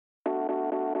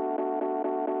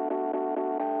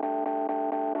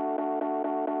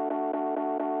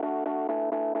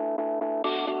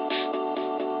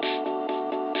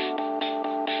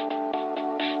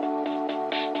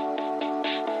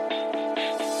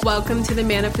Welcome to the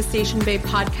Manifestation Babe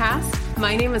podcast.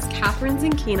 My name is Catherine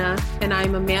Zinkina, and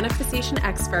I'm a manifestation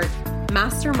expert,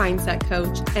 master mindset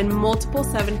coach, and multiple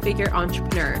seven-figure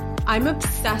entrepreneur. I'm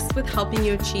obsessed with helping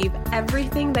you achieve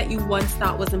everything that you once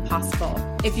thought was impossible.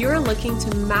 If you're looking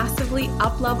to massively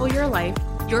up-level your life,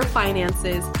 your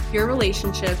finances, your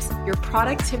relationships, your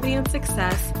productivity and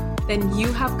success, then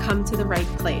you have come to the right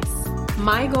place.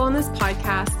 My goal in this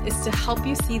podcast is to help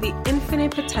you see the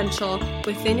infinite potential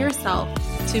within yourself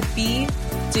to be,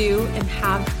 do, and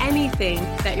have anything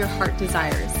that your heart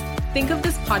desires. Think of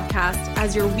this podcast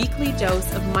as your weekly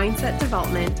dose of mindset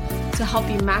development to help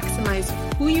you maximize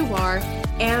who you are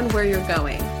and where you're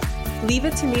going. Leave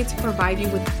it to me to provide you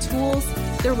with the tools,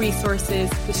 the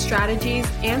resources, the strategies,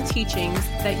 and teachings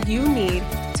that you need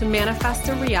to manifest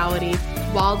a reality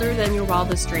wilder than your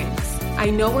wildest dreams. I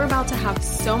know we're about to have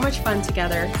so much fun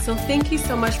together, so thank you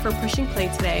so much for pushing play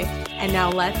today. And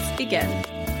now let's begin.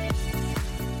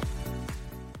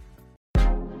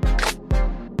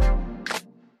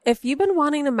 If you've been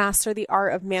wanting to master the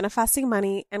art of manifesting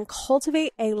money and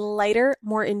cultivate a lighter,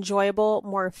 more enjoyable,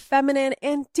 more feminine,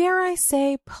 and dare I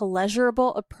say,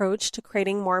 pleasurable approach to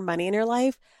creating more money in your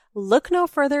life, look no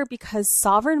further because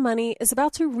Sovereign Money is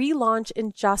about to relaunch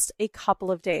in just a couple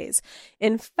of days.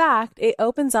 In fact, it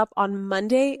opens up on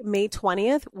Monday, May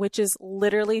 20th, which is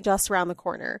literally just around the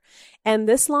corner. And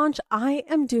this launch, I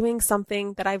am doing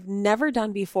something that I've never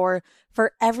done before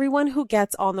for everyone who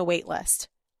gets on the wait list.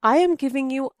 I am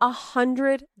giving you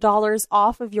 $100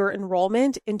 off of your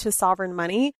enrollment into Sovereign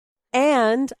Money,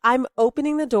 and I'm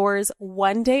opening the doors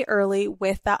one day early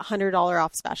with that $100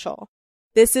 off special.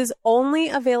 This is only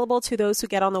available to those who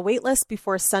get on the waitlist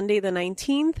before Sunday the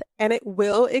 19th, and it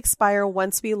will expire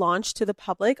once we launch to the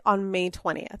public on May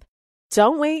 20th.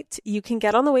 Don't wait. You can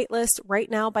get on the waitlist right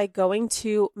now by going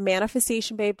to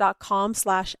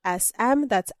manifestationbabe.com/SM.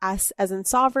 That's S as in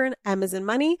sovereign, M as in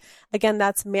money. Again,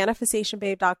 that's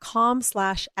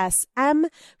manifestationbabe.com/SM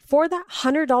for that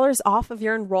 $100 off of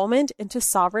your enrollment into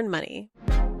Sovereign Money.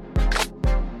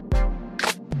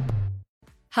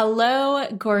 Hello,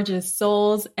 gorgeous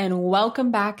souls, and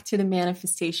welcome back to the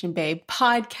Manifestation Babe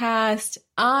podcast.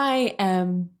 I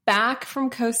am back from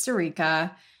Costa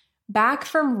Rica, back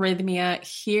from Rhythmia,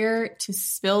 here to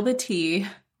spill the tea,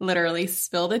 literally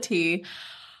spill the tea,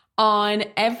 on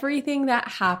everything that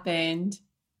happened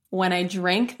when I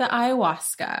drank the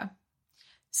ayahuasca.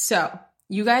 So,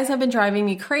 you guys have been driving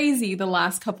me crazy the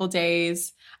last couple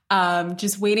days.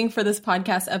 Just waiting for this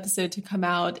podcast episode to come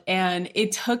out. And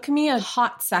it took me a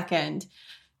hot second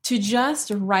to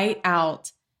just write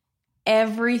out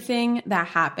everything that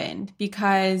happened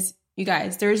because, you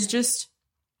guys, there's just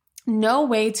no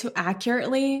way to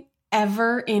accurately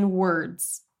ever in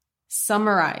words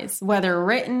summarize, whether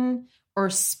written or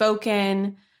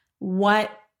spoken, what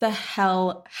the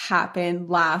hell happened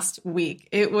last week.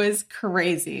 It was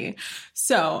crazy.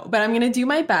 So, but I'm going to do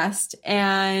my best.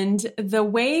 And the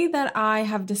way that I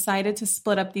have decided to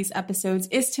split up these episodes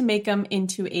is to make them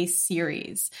into a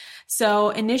series. So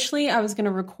initially I was going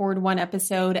to record one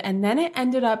episode and then it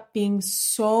ended up being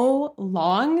so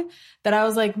long that I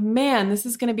was like, man, this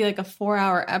is going to be like a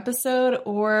 4-hour episode,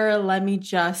 or let me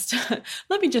just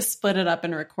split it up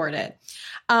and record it.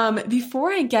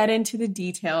 Before I get into the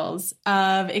details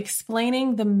of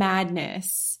explaining the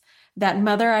madness that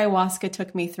Mother Ayahuasca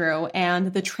took me through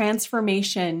and the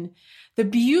transformation, the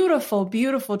beautiful,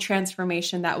 beautiful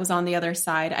transformation that was on the other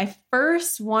side, I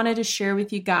first wanted to share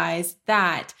with you guys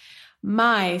that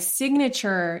my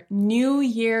signature New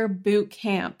Year boot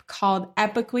camp called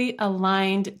Epically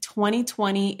Aligned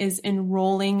 2020 is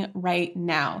enrolling right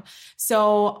now.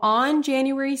 So on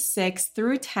January 6th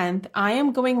through 10th, I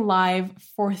am going live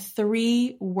for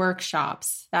 3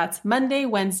 workshops. That's Monday,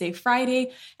 Wednesday,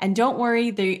 Friday. And don't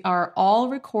worry, they are all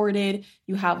recorded.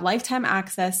 You have lifetime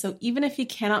access. So even if you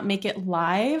cannot make it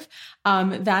live,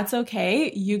 that's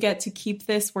okay. You get to keep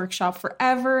this workshop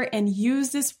forever and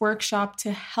use this workshop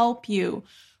to help you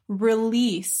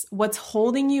release what's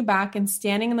holding you back and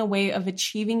standing in the way of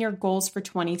achieving your goals for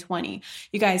 2020.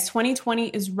 You guys, 2020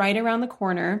 is right around the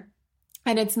corner,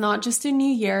 and it's not just a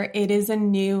new year, it is a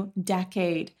new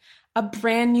decade. A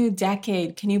brand new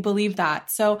decade. Can you believe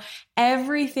that? So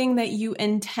everything that you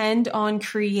intend on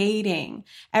creating,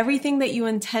 everything that you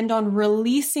intend on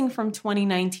releasing from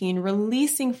 2019,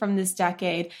 releasing from this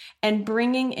decade and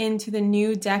bringing into the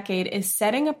new decade is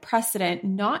setting a precedent,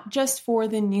 not just for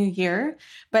the new year,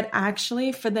 but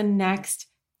actually for the next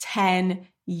 10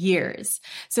 years.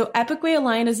 So Epically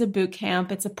Aligned is a boot camp.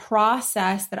 It's a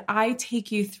process that I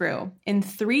take you through in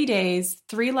 3 days,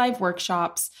 3 live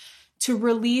workshops to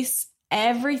release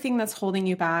everything that's holding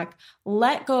you back.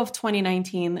 Let go of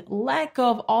 2019. Let go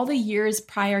of all the years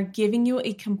prior, giving you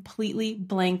a completely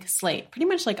blank slate, pretty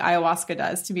much like ayahuasca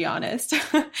does, to be honest.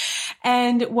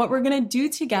 And what we're going to do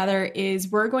together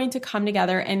is we're going to come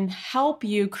together and help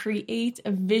you create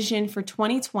a vision for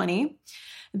 2020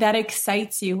 that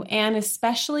excites you, and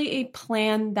especially a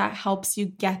plan that helps you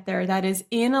get there, that is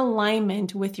in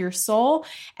alignment with your soul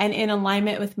and in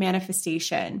alignment with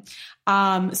manifestation.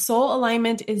 Soul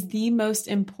alignment is the most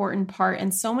important part.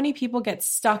 And so many people get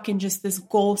stuck in just this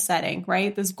goal setting,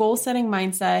 right? This goal setting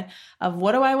mindset of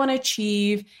what do I want to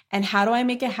achieve and how do I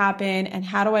make it happen and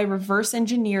how do I reverse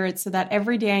engineer it so that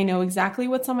every day I know exactly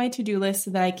what's on my to-do list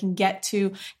so that I can get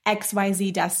to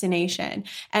XYZ destination.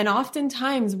 And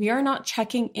oftentimes we are not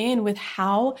checking in with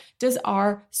how does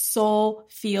our soul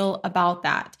feel about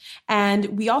that.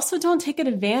 And we also don't take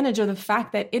advantage of the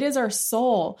fact that it is our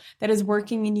soul that is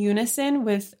working in unison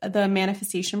with the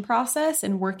manifestation process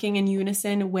and working in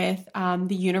unison with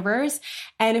the universe.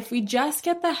 And if we just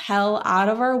get the hell out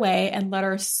of our way and let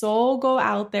our soul go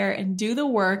out there and do the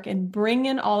work and bring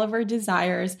in all of our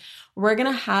desires, we're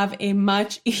going to have a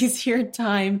much easier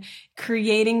time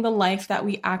creating the life that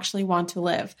we actually want to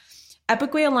live.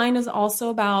 Epic Way Aligned is also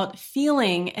about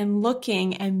feeling and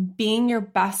looking and being your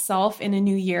best self in a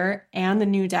new year and the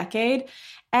new decade.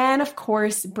 And of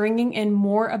course, bringing in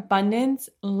more abundance,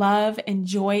 love, and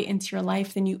joy into your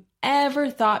life than you ever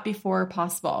thought before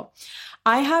possible.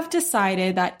 I have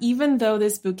decided that even though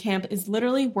this bootcamp is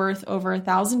literally worth over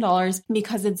 $1,000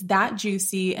 because it's that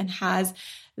juicy and has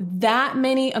that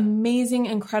many amazing,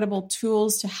 incredible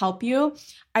tools to help you,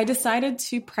 I decided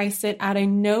to price it at a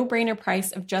no-brainer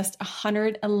price of just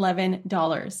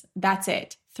 $111. That's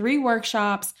it. 3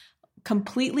 workshops,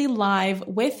 completely live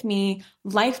with me,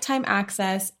 lifetime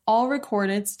access, all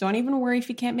recorded. So don't even worry if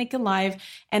you can't make it live,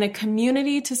 and a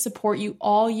community to support you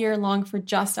all year long for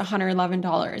just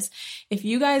 $111. If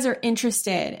you guys are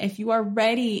interested, if you are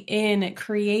ready in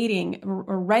creating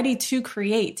or ready to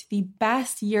create the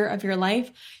best year of your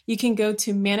life, you can go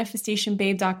to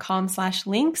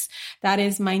manifestationbabe.com/links. That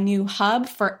is my new hub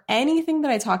for anything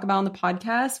that I talk about on the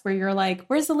podcast where you're like,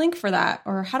 where's the link for that?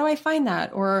 Or how do I find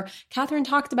that? Or Catherine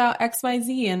talked about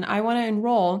XYZ and I want to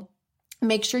enroll.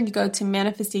 Make sure you go to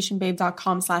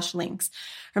manifestationbabe.com/links.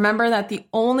 Remember that the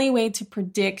only way to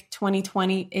predict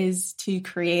 2020 is to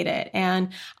create it. And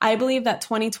I believe that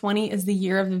 2020 is the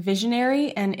year of the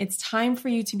visionary, and it's time for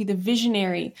you to be the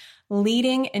visionary,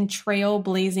 leading and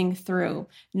trailblazing through,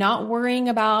 not worrying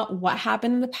about what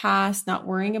happened in the past, not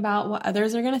worrying about what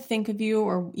others are going to think of you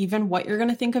or even what you're going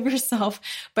to think of yourself,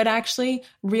 but actually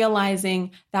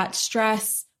realizing that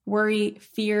stress, worry,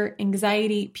 fear,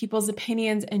 anxiety, people's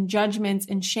opinions and judgments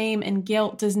and shame and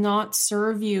guilt does not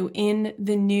serve you in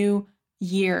the new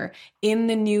year, in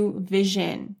the new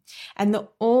vision. And the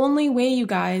only way, you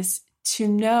guys, to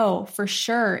know for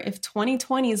sure if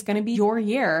 2020 is going to be your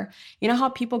year, you know how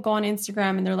people go on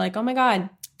Instagram and they're like, oh my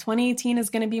God, 2018 is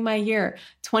going to be my year.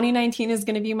 2019 is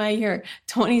going to be my year.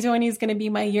 2020 is going to be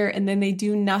my year. And then they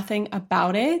do nothing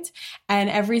about it. And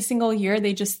every single year,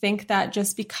 they just think that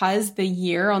just because the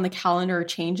year on the calendar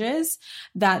changes,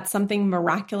 that something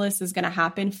miraculous is going to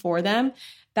happen for them.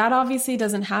 That obviously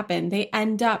doesn't happen. They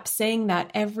end up saying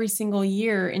that every single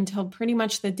year until pretty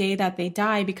much the day that they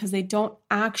die because they don't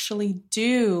actually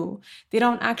do. They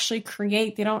don't actually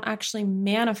create. They don't actually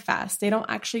manifest. They don't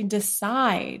actually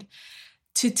decide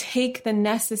to take the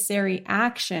necessary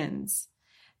actions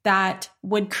that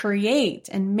would create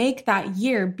and make that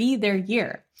year be their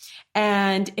year.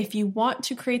 And if you want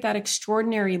to create that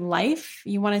extraordinary life,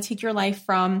 you want to take your life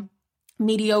from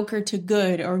mediocre to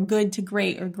good or good to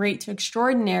great or great to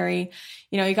extraordinary,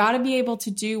 you got to be able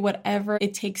to do whatever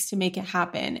it takes to make it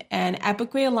happen. And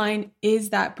Epic Way Aligned is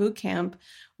that bootcamp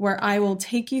where I will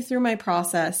take you through my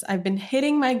process. I've been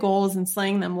hitting my goals and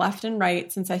slaying them left and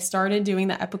right since I started doing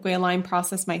the Epic Way Aligned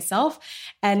process myself.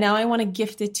 And now I want to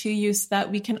gift it to you so that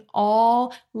we can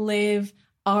all live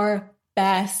our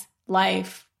best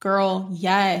life. Girl,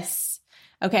 yes.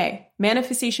 Okay,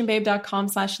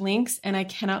 manifestationbabe.com/links, and I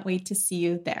cannot wait to see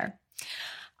you there.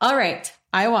 All right,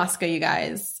 ayahuasca, you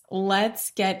guys,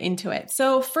 let's get into it.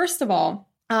 So first of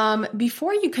all,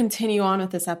 before you continue on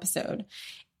with this episode,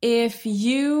 if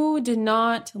you did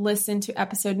not listen to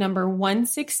episode number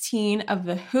 116 of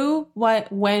the who,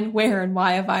 what, when, where, and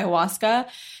why of ayahuasca,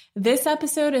 this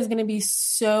episode is going to be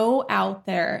so out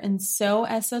there and so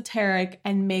esoteric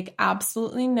and make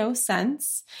absolutely no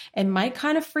sense. It might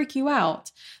kind of freak you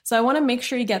out. So I want to make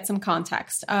sure you get some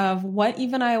context of what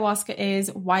even ayahuasca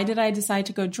is. Why did I decide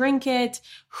to go drink it?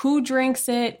 Who drinks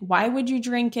it? Why would you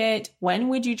drink it? When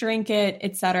would you drink it?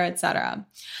 Et cetera, et cetera.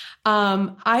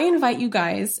 I invite you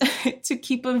guys to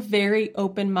keep a very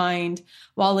open mind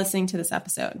while listening to this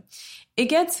episode. It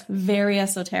gets very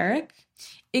esoteric.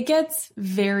 It gets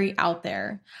very out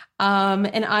there. An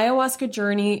ayahuasca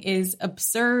journey is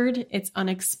absurd. It's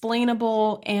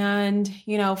unexplainable. And,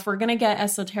 if we're going to get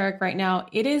esoteric right now,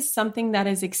 it is something that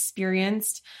is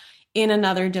experienced in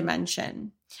another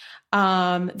dimension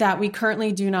that we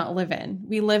currently do not live in.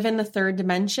 We live in the third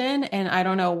dimension, and I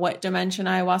don't know what dimension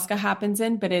ayahuasca happens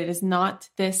in, but it is not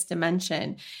this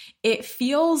dimension. It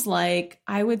feels like,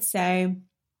 I would say,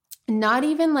 not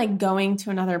even like going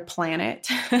to another planet,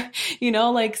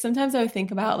 like sometimes I would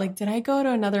think about like, did I go to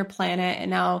another planet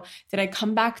and now did I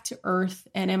come back to Earth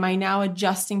and am I now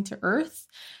adjusting to Earth?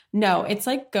 No, it's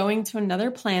like going to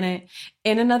another planet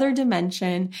in another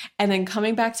dimension and then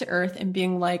coming back to Earth and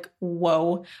being like,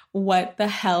 whoa, what the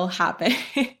hell happened?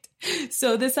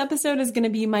 So this episode is going to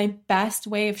be my best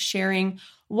way of sharing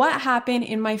what happened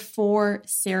in my 4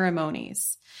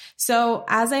 ceremonies. So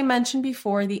as I mentioned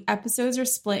before, the episodes are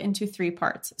split into 3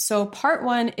 parts. So part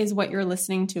 1 is what you're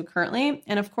listening to currently.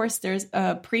 And of course, there's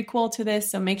a prequel to this.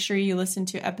 So make sure you listen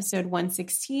to episode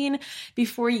 116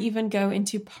 before you even go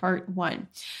into part 1.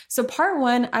 So part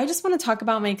 1, I just want to talk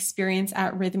about my experience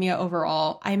at Rythmia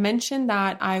overall. I mentioned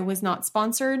that I was not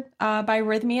sponsored by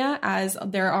Rythmia, as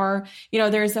there are,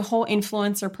 there's a whole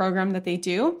influencer program that they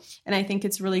do. And I think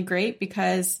it's really great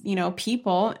because,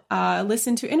 people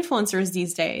listen to influencers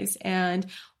these days. And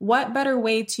what better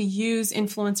way to use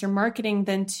influencer marketing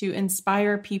than to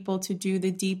inspire people to do the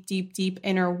deep, deep, deep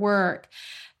inner work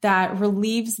that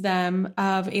relieves them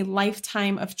of a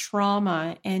lifetime of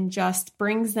trauma and just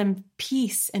brings them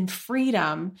peace and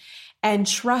freedom and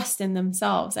trust in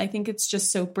themselves. I think it's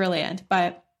just so brilliant.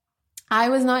 But I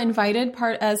was not invited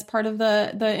as part of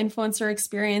the influencer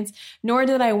experience, nor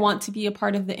did I want to be a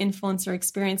part of the influencer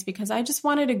experience because I just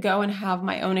wanted to go and have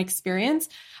my own experience.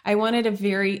 I wanted a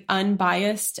very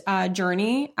unbiased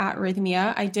journey at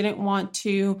Rythmia. I didn't want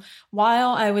to, while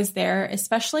I was there,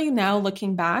 especially now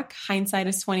looking back, hindsight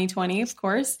is 2020, of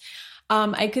course.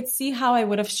 I could see how I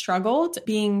would have struggled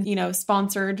being,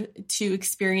 sponsored to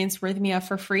experience Rythmia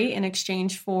for free in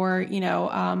exchange for,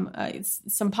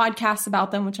 some podcasts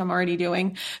about them, which I'm already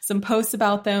doing, some posts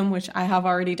about them, which I have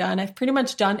already done. I've pretty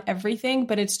much done everything,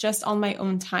 but it's just on my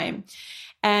own time.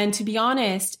 And to be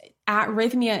honest, at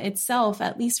Rythmia itself,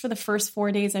 at least for the first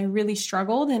 4 days, I really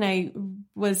struggled. And I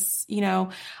was,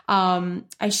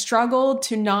 I struggled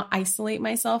to not isolate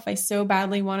myself. I so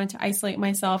badly wanted to isolate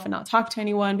myself and not talk to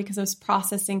anyone because I was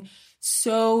processing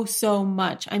so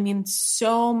much. I mean,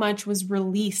 so much was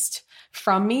released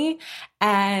from me.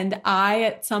 And I,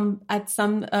 at some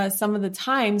of the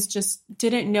times just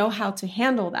didn't know how to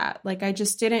handle that. Like, I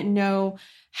just didn't know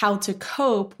how to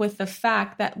cope with the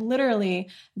fact that literally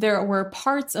there were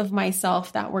parts of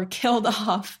myself that were killed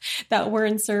off that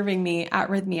weren't serving me at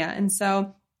Rythmia. And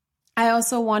so I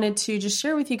also wanted to just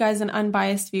share with you guys an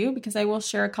unbiased view because I will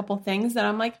share a couple things that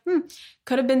I'm like,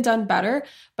 could have been done better.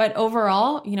 But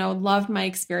overall, loved my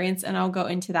experience, and I'll go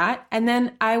into that. And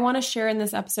then I want to share in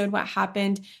this episode what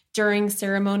happened during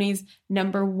ceremonies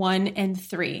number 1 and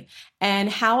 3. And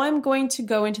how I'm going to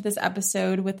go into this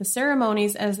episode with the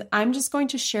ceremonies is I'm just going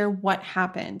to share what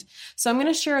happened. So I'm going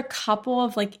to share a couple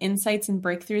of insights and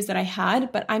breakthroughs that I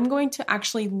had, but I'm going to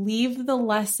actually leave the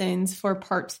lessons for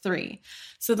part 3.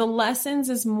 So the lessons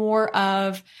is more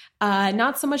of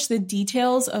not so much the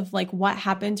details of what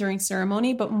happened during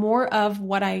ceremony, but more of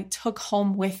what I took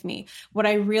home with me, what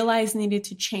I realized needed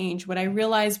to change, what I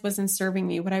realized wasn't serving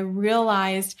me, what I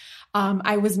realized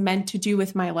I was meant to do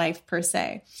with my life per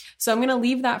se. So I'm going to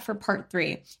leave that for part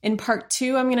 3. In part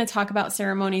 2, I'm going to talk about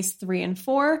ceremonies 3 and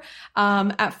 4.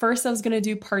 At first I was going to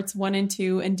do parts 1 and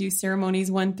 2 and do ceremonies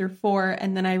 1 through 4.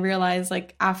 And then I realized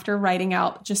after writing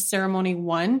out just ceremony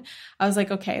 1, I was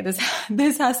like, okay,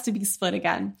 this has to be split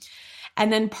again.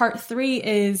 And then part 3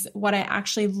 is what I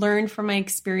actually learned from my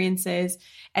experiences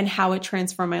and how it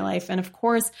transformed my life. And of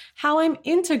course, how I'm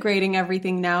integrating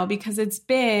everything now, because it's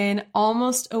been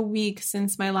almost a week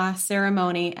since my last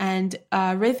ceremony. And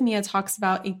Rythmia talks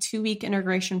about a 2-week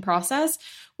integration process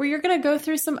where you're going to go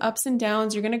through some ups and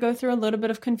downs. You're going to go through a little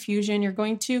bit of confusion. You're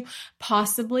going to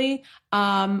possibly,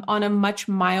 on a much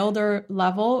milder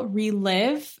level,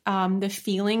 relive the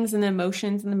feelings and the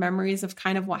emotions and the memories of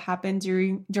kind of what happened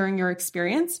during your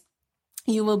experience.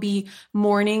 You will be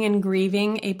mourning and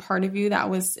grieving a part of you that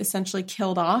was essentially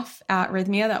killed off at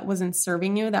Rhythmia, that wasn't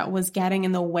serving you, that was getting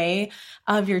in the way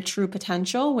of your true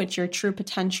potential, which your true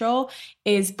potential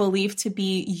is believed to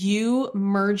be you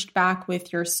merged back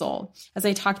with your soul. As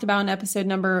I talked about in episode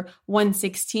number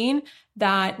 116,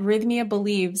 that Rhythmia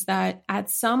believes that at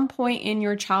some point in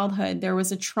your childhood, there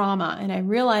was a trauma. And I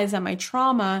realized that my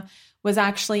trauma was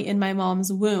actually in my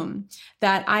mom's womb,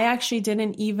 that I actually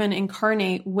didn't even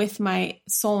incarnate with my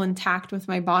soul intact with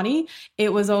my body.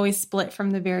 It was always split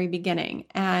from the very beginning.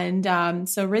 And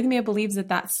so Rhythmia believes that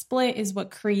that split is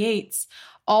what creates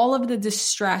all of the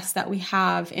distress that we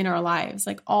have in our lives,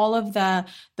 like all of the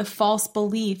false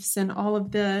beliefs and all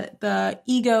of the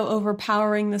ego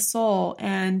overpowering the soul,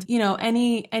 and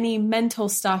any mental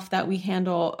stuff that we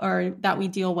handle or that we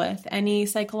deal with, any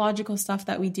psychological stuff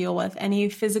that we deal with, any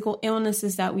physical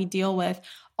illnesses that we deal with,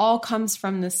 all comes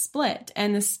from the split.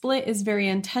 And the split is very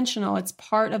intentional. It's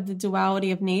part of the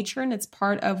duality of nature, and it's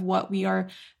part of what we are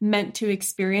meant to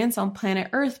experience on planet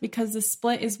Earth, because the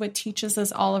split is what teaches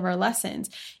us all of our lessons.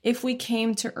 If we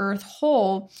came to Earth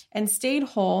whole and stayed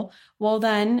whole, well,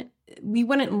 then we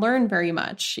wouldn't learn very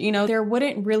much. There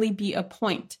wouldn't really be a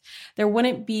point. There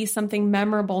wouldn't be something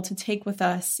memorable to take with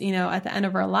us, at the end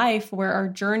of our life, where our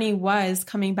journey was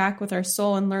coming back with our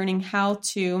soul and learning how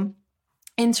to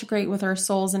integrate with our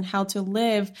souls and how to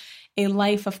live a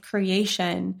life of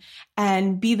creation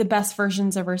and be the best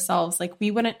versions of ourselves. Like, we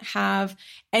wouldn't have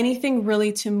anything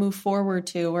really to move forward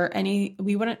to, or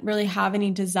we wouldn't really have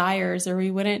any desires, or we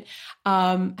wouldn't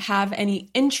have any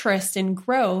interest in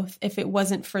growth if it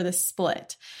wasn't for the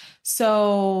split.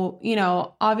 So,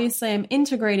 obviously I'm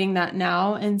integrating that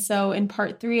now. And so in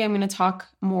part 3, I'm going to talk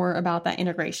more about that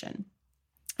integration.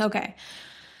 Okay.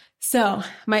 So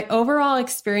my overall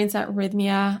experience at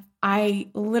Rhythmia, I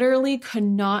literally could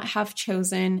not have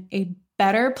chosen a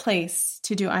better place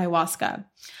to do ayahuasca.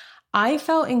 I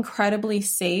felt incredibly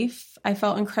safe. I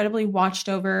felt incredibly watched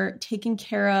over, taken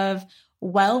care of,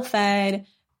 well-fed,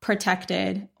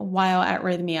 protected while at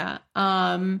Rhythmia.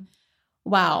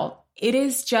 Wow. It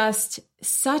is just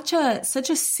such a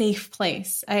safe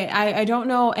place. I don't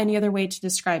know any other way to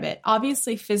describe it.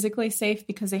 Obviously physically safe,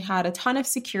 because they had a ton of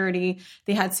security.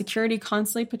 They had security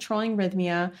constantly patrolling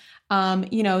Rhythmia.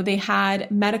 They had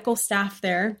medical staff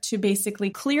there to basically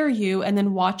clear you and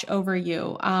then watch over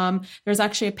you. There's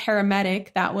actually a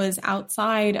paramedic that was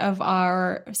outside of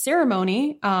our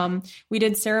ceremony. We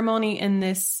did ceremony in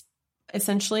this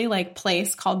essentially like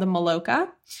place called the Maloka.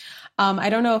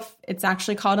 I don't know if it's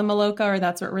actually called a Maloka or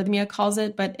that's what Rhythmia calls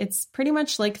it, but it's pretty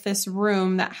much like this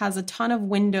room that has a ton of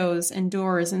windows and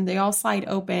doors, and they all slide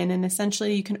open. And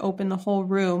essentially you can open the whole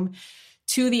room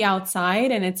to the outside.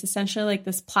 And it's essentially like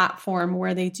this platform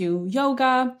where they do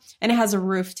yoga, and it has a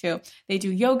roof too. They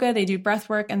do yoga, they do breath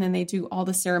work, and then they do all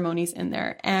the ceremonies in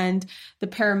there. And the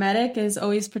paramedic is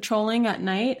always patrolling at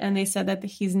night. And they said that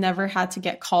he's never had to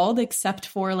get called, except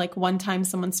for like one time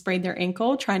someone sprayed their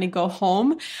ankle trying to go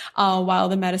home while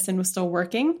the medicine was still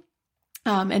working.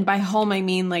 And by home, I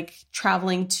mean like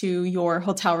traveling to your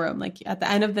hotel room. Like at the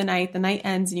end of the night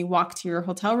ends and you walk to your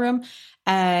hotel room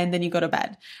and then you go to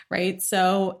bed, right?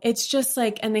 So it's just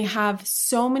like, and they have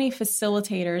so many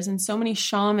facilitators and so many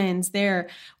shamans there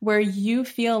where you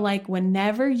feel like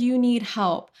whenever you need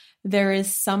help, there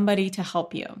is somebody to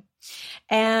help you.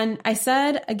 And I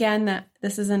said again that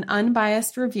this is an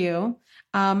unbiased review.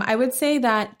 I would say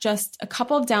that just a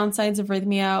couple of downsides of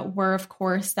Rhythmia were, of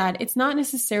course, that it's not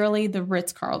necessarily the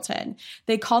Ritz-Carlton.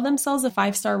 They call themselves a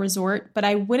 5-star resort, but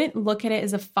I wouldn't look at it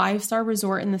as a 5-star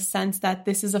resort in the sense that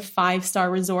this is a 5-star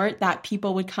resort that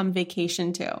people would come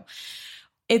vacation to.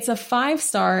 It's a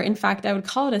 5-star. In fact, I would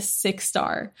call it a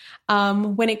 6-star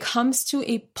when it comes to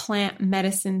a plant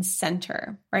medicine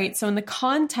center, right? So in the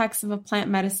context of a plant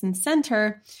medicine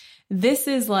center, this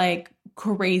is like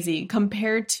crazy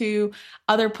compared to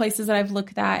other places that I've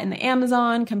looked at in the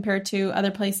Amazon, compared to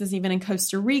other places even in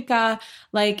Costa Rica.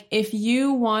 Like if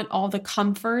you want all the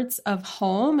comforts of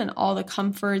home and all the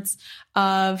comforts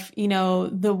of,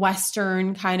 the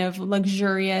Western kind of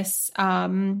luxurious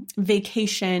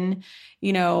vacation,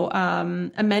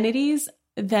 amenities,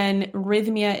 then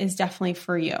Rhythmia is definitely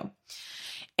for you.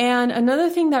 And another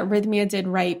thing that Rhythmia did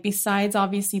right, besides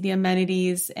obviously the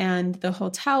amenities and the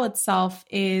hotel itself,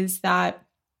 is that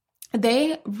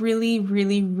they really,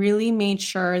 really, really made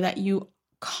sure that you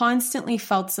constantly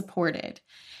felt supported.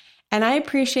 And I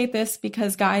appreciate this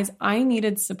because, guys, I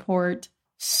needed support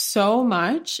so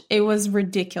much. It was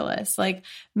ridiculous. Like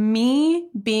me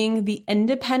being the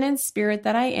independent spirit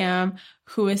that I am,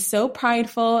 who is so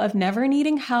prideful of never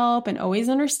needing help and always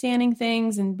understanding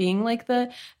things and being like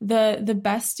the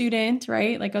best student,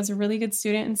 right? Like I was a really good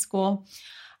student in school.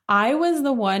 I was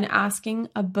the one asking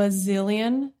a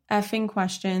bazillion effing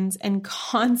questions and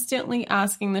constantly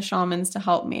asking the shamans to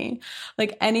help me.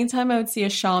 Like anytime I would see a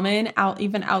shaman out,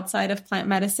 even outside of plant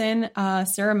medicine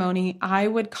ceremony, I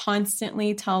would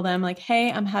constantly tell them like, hey,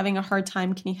 I'm having a hard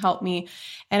time. Can you help me?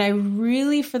 And I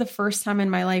really, for the first time in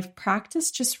my life,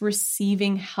 practiced just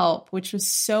receiving help, which was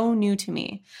so new to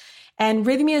me. And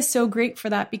Rhythmia is so great for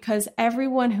that because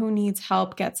everyone who needs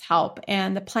help gets help.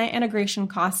 And the plant integration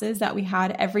classes that we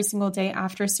had every single day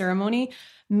after ceremony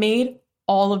made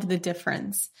all of the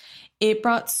difference. It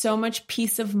brought so much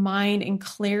peace of mind and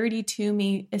clarity to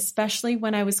me, especially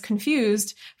when I was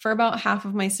confused for about half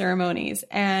of my ceremonies.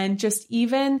 And just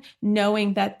even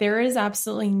knowing that there is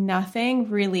absolutely nothing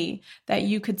really that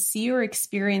you could see or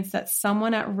experience that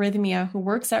someone at Rhythmia who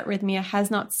works at Rhythmia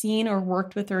has not seen or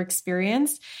worked with or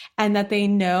experienced, and that they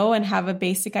know and have a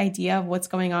basic idea of what's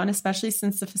going on, especially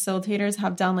since the facilitators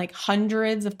have done like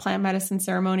hundreds of plant medicine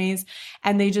ceremonies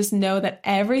and they just know that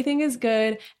everything is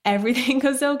good, everything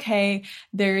goes okay.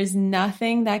 There is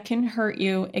nothing that can hurt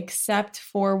you except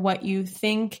for what you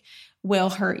think will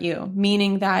hurt you,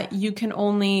 meaning that you can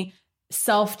only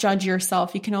self-judge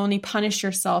yourself. You can only punish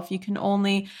yourself. You can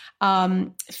only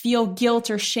feel guilt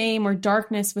or shame or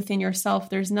darkness within yourself.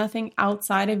 There's nothing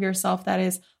outside of yourself that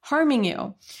is harming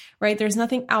you, right? There's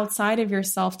nothing outside of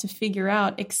yourself to figure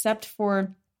out except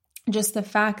for just the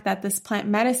fact that this plant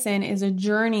medicine is a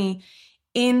journey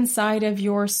inside of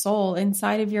your soul,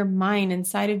 inside of your mind,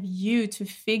 inside of you to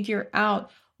figure out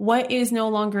what is no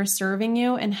longer serving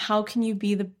you and how can you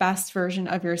be the best version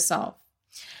of yourself.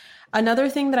 Another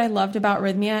thing that I loved about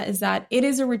Rhythmia is that it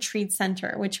is a retreat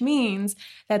center, which means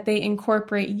that they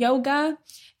incorporate yoga,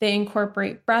 they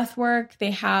incorporate breath work, they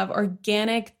have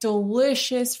organic,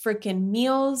 delicious freaking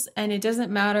meals, and it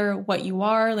doesn't matter what you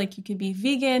are. Like you could be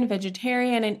vegan,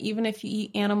 vegetarian, and even if you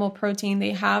eat animal protein,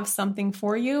 they have something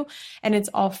for you, and it's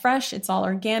all fresh, it's all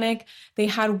organic. They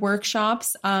had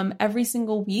workshops every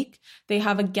single week. They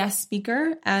have a guest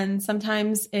speaker, and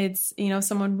sometimes it's,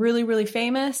 someone really, really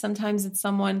famous. Sometimes it's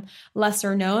someone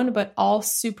lesser known, but all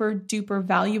super duper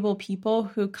valuable people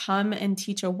who come and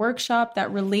teach a workshop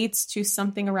that relates to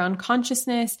something around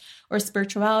consciousness or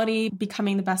spirituality,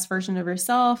 becoming the best version of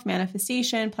yourself,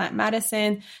 manifestation, plant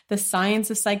medicine, the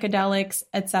science of psychedelics,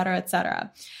 etc.,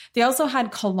 etc. They also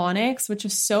had colonics, which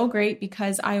is so great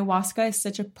because ayahuasca is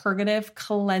such a purgative,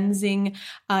 cleansing,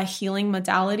 healing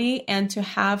modality, and to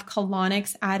have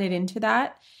colonics added into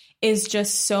that is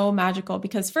just so magical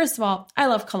because first of all, I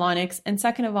love colonics. And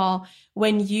second of all,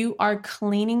 when you are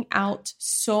cleaning out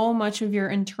so much of your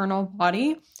internal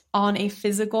body on a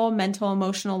physical, mental,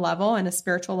 emotional level and a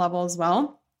spiritual level as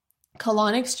well,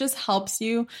 colonics just helps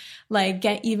you like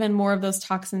get even more of those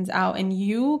toxins out. And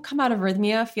you come out of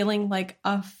Rhythmia feeling like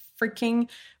a freaking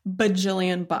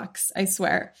bajillion bucks, I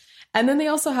swear. And then they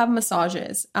also have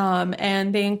massages,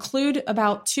 and they include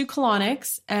about 2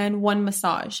 colonics and 1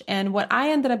 massage. And what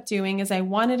I ended up doing is I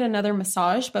wanted another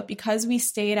massage, but because we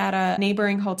stayed at a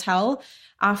neighboring hotel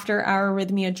after our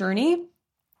Rhythmia journey,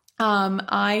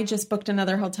 I just booked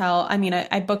another hotel.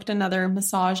 I booked another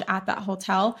massage at that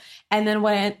hotel. And then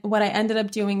what I ended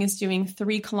up doing is doing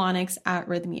 3 colonics at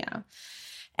Rhythmia.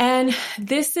 And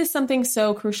this is something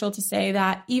so crucial to say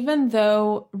that even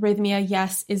though Rhythmia,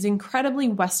 yes, is incredibly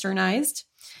westernized,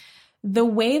 the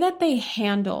way that they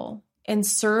handle and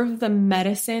serve the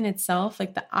medicine itself,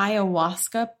 like the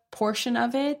ayahuasca portion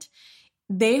of it,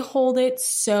 they hold it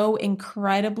so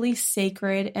incredibly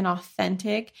sacred and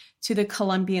authentic to the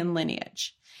Colombian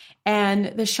lineage.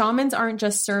 And the shamans aren't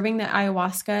just serving the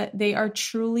ayahuasca, they are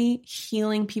truly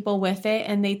healing people with it.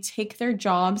 And they take their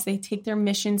jobs, they take their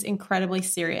missions incredibly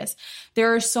serious.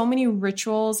 There are so many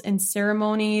rituals and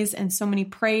ceremonies and so many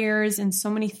prayers and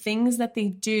so many things that they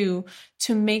do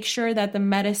to make sure that the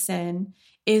medicine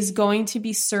is going to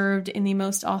be served in the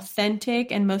most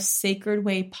authentic and most sacred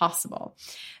way possible.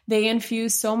 They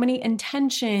infuse so many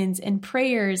intentions and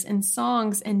prayers and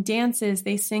songs and dances.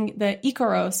 They sing the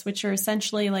Icaros, which are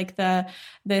essentially like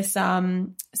this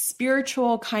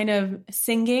spiritual kind of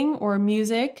singing or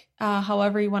music,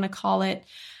 however you want to call it,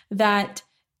 that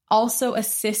also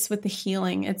assists with the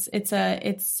healing.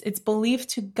 It's believed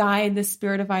to guide the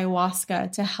spirit of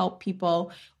ayahuasca to help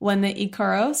people when the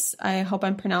Icaros, I hope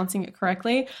I'm pronouncing it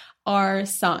correctly, are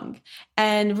sung.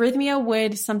 And Rhythmia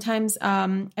would sometimes,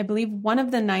 I believe one of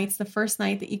the nights, the first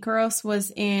night, the Icaros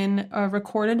was in a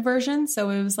recorded version. So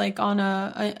it was like on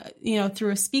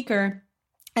through a speaker.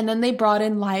 And then they brought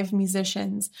in live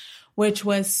musicians, which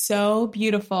was so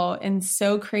beautiful and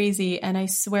so crazy. And I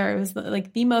swear it was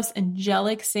like the most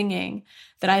angelic singing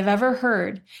that I've ever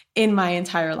heard in my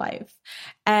entire life.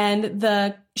 And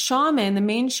the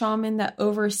main shaman that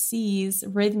oversees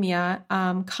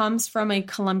Rhythmia, comes from a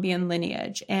Colombian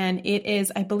lineage. And it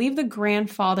is, I believe the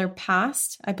grandfather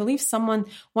passed. I believe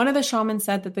one of the shamans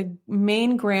said that the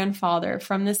main grandfather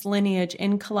from this lineage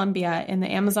in Colombia in the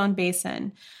Amazon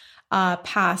basin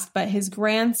passed, but his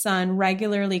grandson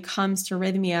regularly comes to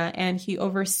Rhythmia and he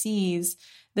oversees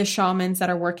the shamans that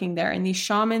are working there. And these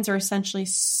shamans are essentially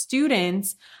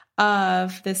students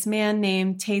of this man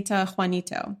named Teta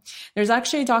Juanito. There's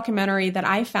actually a documentary that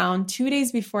I found 2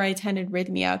 days before I attended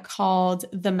Rhythmia called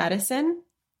The Medicine.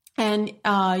 And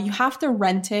you have to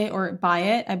rent it or buy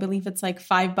it. I believe it's like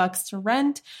 $5 to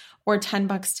rent or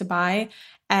 $10 to buy.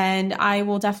 And I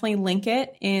will definitely link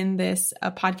it in this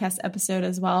podcast episode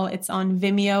as well. It's on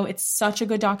Vimeo. It's such a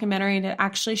good documentary, and it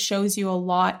actually shows you a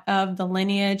lot of the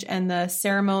lineage and the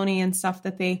ceremony and stuff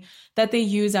that they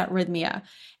use at Rhythmia.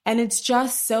 And it's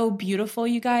just so beautiful,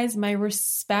 you guys. My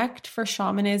respect for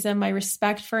shamanism, my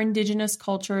respect for indigenous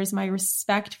cultures, my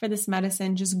respect for this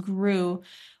medicine just grew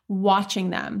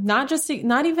watching them, not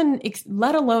even,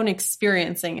 let alone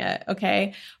experiencing it.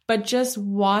 Okay. But just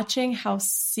watching how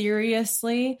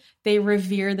seriously they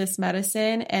revere this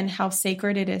medicine and how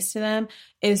sacred it is to them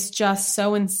is just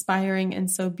so inspiring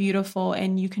and so beautiful.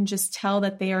 And you can just tell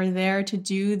that they are there to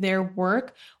do their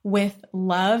work with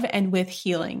love and with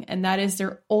healing. And that is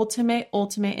their ultimate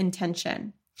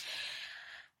intention.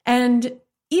 And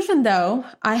even though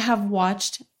I have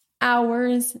watched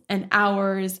hours and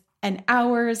hours and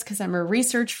hours, because I'm a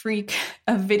research freak,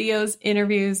 of videos,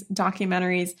 interviews,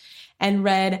 documentaries, and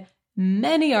read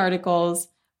many articles,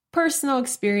 personal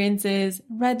experiences,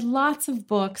 read lots of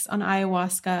books on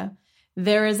ayahuasca,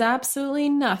 there is absolutely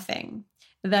nothing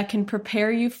that can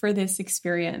prepare you for this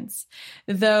experience.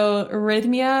 Though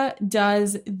Rhythmia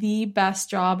does the best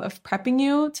job of prepping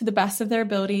you to the best of their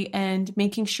ability and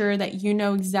making sure that you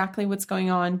know exactly what's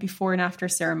going on before and after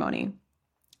ceremony.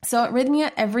 So at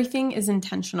Rhythmia, everything is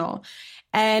intentional.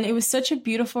 And it was such a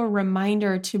beautiful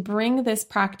reminder to bring this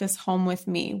practice home with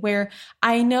me, where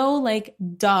I know, like,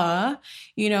 your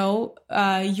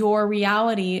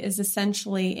reality is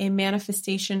essentially a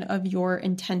manifestation of your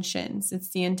intentions. It's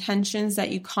the intentions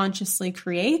that you consciously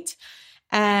create.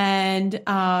 And,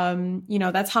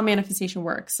 that's how manifestation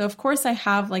works. So of course I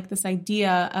have like this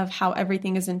idea of how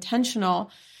everything is intentional,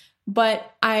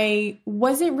 but I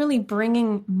wasn't really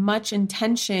bringing much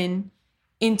intention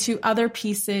into other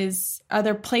places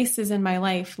in my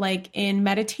life, like in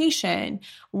meditation,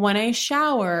 when I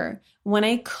shower, when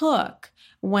I cook,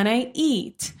 when I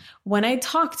eat, when I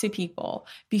talk to people,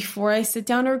 before I sit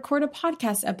down to record a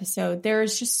podcast episode.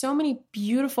 There's just so many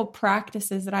beautiful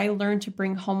practices that I learned to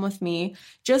bring home with me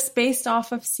just based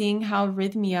off of seeing how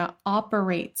Rhythmia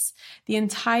operates. The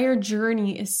entire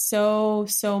journey is so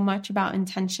much about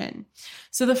intention.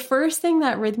 So the first thing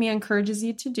that Rhythmia encourages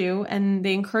you to do, and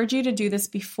they encourage you to do this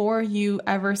before you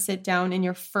ever sit down in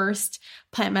your first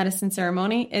plant medicine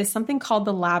ceremony, is something called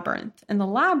the labyrinth. And the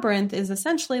labyrinth is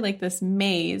essentially like this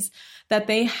maze that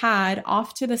they had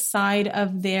off to the side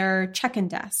of their check-in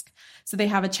desk. So they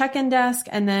have a check-in desk,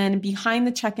 and then behind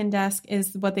the check-in desk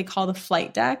is what they call the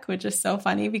flight deck, which is so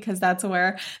funny because that's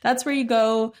where you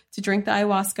go to drink the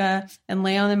ayahuasca and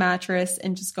lay on the mattress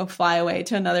and just go fly away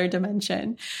to another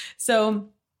dimension. So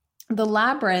the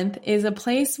labyrinth is a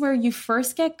place where you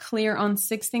first get clear on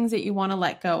 6 things that you want to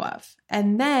let go of.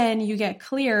 And then you get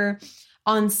clear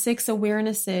on 6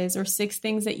 awarenesses or 6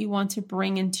 things that you want to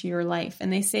bring into your life.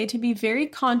 And they say to be very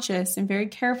conscious and very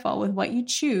careful with what you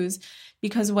choose,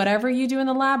 because whatever you do in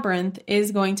the labyrinth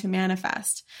is going to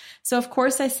manifest. So of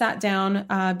course I sat down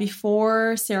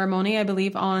before ceremony, I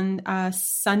believe on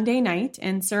Sunday night,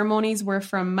 and ceremonies were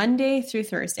from Monday through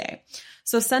Thursday.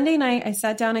 So Sunday night, I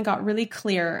sat down and got really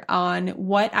clear on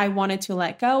what I wanted to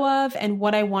let go of and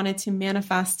what I wanted to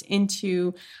manifest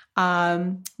into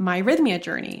my Rhythmia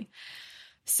journey.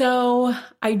 So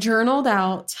I journaled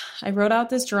out, I wrote out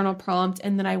this journal prompt,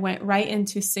 and then I went right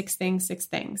into 6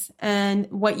 things. And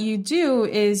what you do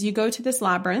is you go to this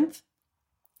labyrinth,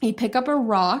 you pick up a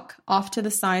rock off to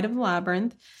the side of the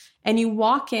labyrinth, and you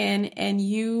walk in and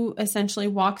you essentially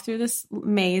walk through this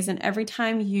maze. And every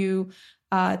time you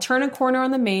turn a corner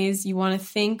on the maze, you want to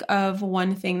think of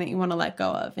one thing that you want to let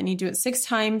go of, and you do it 6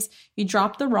 times. You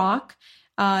drop the rock,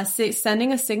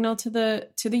 sending a signal to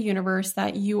the universe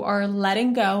that you are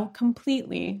letting go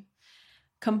completely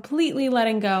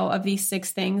letting go of these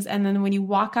 6 things. And then when you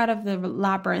walk out of the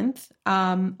labyrinth,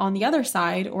 on the other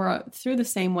side or through the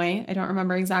same way, I don't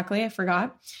remember exactly, I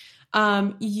forgot,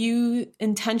 you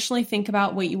intentionally think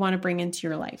about what you want to bring into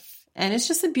your life. And it's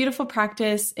just a beautiful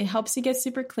practice. It helps you get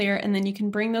super clear, and then you can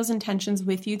bring those intentions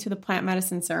with you to the plant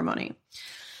medicine ceremony.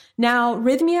 Now,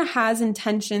 Rhythmia has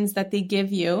intentions that they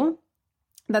give you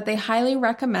that they highly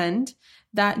recommend,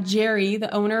 that Jerry,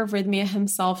 the owner of Rhythmia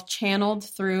himself, channeled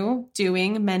through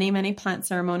doing many, many plant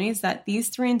ceremonies, that these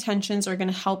 3 intentions are going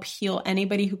to help heal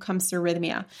anybody who comes through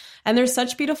Rhythmia. And they're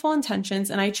such beautiful intentions,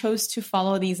 and I chose to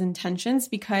follow these intentions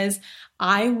because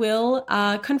I will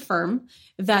confirm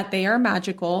that they are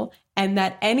magical, and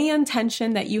that any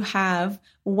intention that you have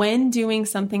when doing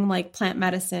something like plant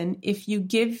medicine, if you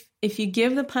give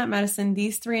the plant medicine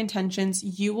these 3 intentions,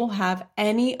 you will have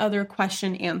any other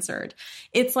question answered.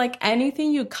 It's like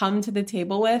anything you come to the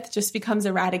table with just becomes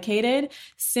eradicated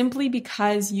simply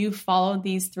because you followed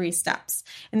these 3 steps.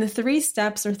 And the 3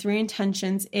 steps or 3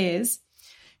 intentions is,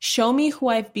 show me who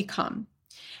I've become.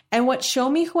 And what show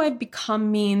me who I've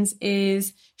become means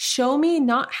is, show me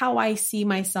not how I see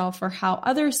myself or how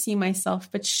others see myself,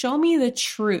 but show me the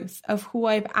truth of who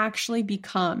I've actually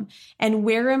become and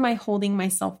where am I holding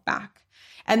myself back.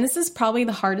 And this is probably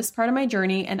the hardest part of my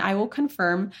journey. And I will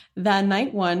confirm that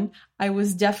night 1, I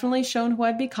was definitely shown who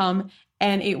I've become,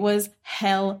 and it was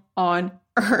hell on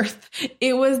earth.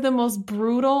 It was the most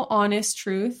brutal, honest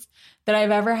truth that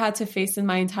I've ever had to face in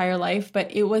my entire life,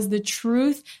 but it was the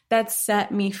truth that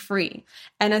set me free.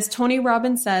 And as Tony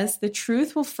Robbins says, the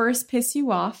truth will first piss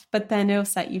you off, but then it'll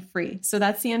set you free. So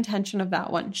that's the intention of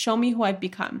that one. Show me who I've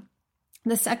become.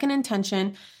 The second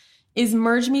intention is,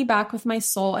 merge me back with my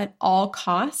soul at all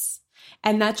costs.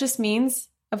 And that just means,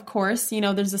 of course,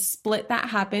 there's a split that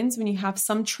happens when you have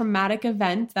some traumatic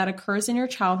event that occurs in your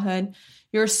childhood.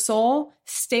 Your soul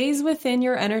stays within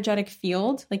your energetic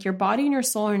field, like your body and your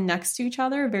soul are next to each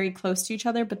other, very close to each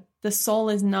other, but the soul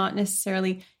is not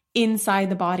necessarily inside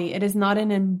the body. It is not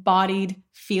an embodied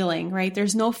feeling, right?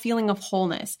 There's no feeling of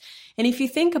wholeness. And if you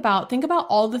think about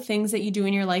all the things that you do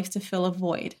in your life to fill a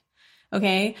void.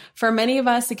 Okay. For many of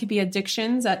us, it could be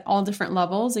addictions at all different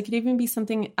levels. It could even be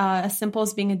something as simple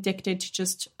as being addicted to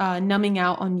just numbing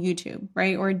out on YouTube,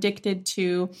 right? Or addicted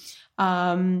to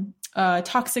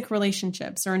toxic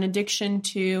relationships, or an addiction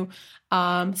to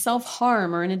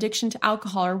self-harm, or an addiction to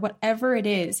alcohol, or whatever it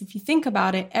is. If you think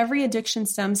about it, every addiction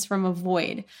stems from a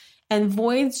void, and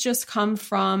voids just come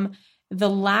from the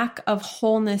lack of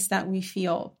wholeness that we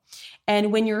feel.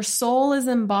 And when your soul is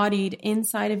embodied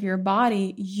inside of your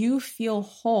body, you feel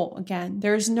whole again.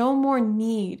 There's no more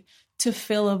need to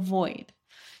fill a void.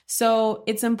 So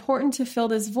it's important to fill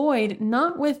this void,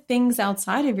 not with things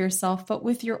outside of yourself, but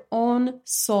with your own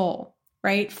soul,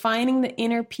 right? Finding the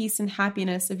inner peace and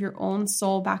happiness of your own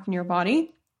soul back in your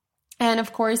body. And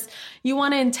of course, you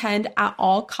want to intend at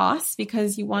all costs,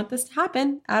 because you want this to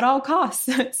happen at all costs.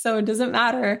 So it doesn't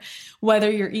matter whether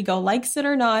your ego likes it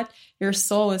or not, your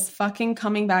soul is fucking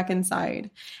coming back inside.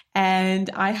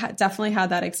 And I definitely had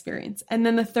that experience. And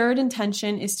then the third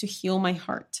intention is to heal my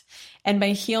heart. And by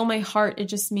heal my heart, it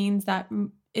just means that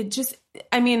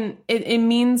it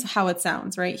means how it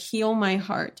sounds, right? Heal my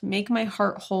heart, make my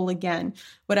heart whole again.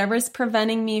 Whatever is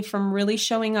preventing me from really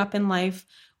showing up in life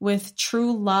with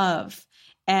true love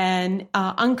and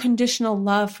unconditional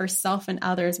love for self and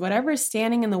others, whatever is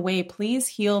standing in the way, please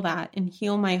heal that and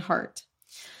heal my heart.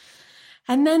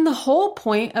 And then the whole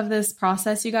point of this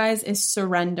process, you guys, is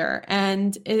surrender.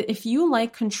 And if you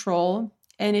like control,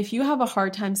 and if you have a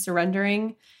hard time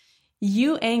surrendering,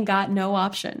 you ain't got no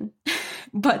option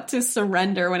but to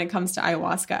surrender when it comes to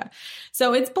ayahuasca.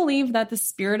 So it's believed that the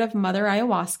spirit of Mother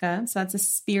Ayahuasca, so that's a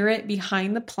spirit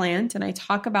behind the plant, and I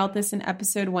talk about this in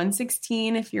episode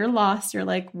 116. If you're lost, you're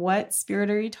like, what spirit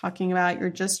are you talking about? You're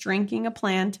just drinking a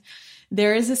plant.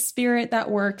 There is a spirit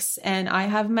that works, and I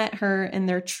have met her, and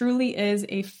there truly is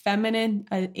a feminine,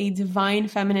 a divine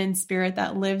feminine spirit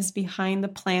that lives behind the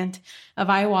plant of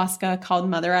ayahuasca called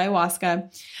Mother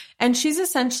Ayahuasca. And she's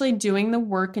essentially doing the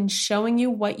work and showing you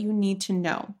what you need to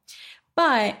know.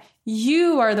 But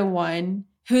you are the one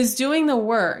who's doing the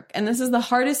work, and this is the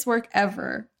hardest work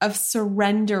ever, of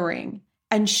surrendering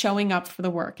and showing up for the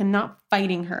work and not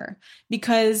fighting her.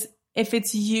 Because if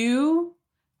it's you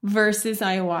versus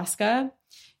ayahuasca,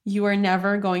 you are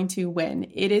never going to win.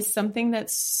 It is something that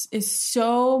is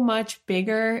so much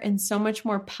bigger and so much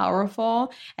more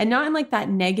powerful, and not in like that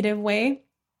negative way.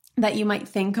 that you might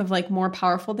think of like more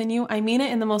powerful than you. I mean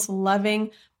it in the most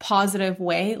loving, positive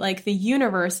way. Like the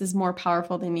universe is more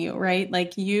powerful than you, right?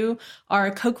 Like you are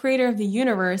a co-creator of the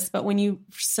universe, but when you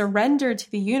surrender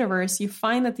to the universe, you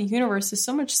find that the universe is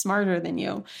so much smarter than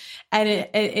you. And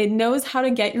it knows how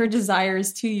to get your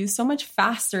desires to you so much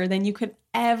faster than you could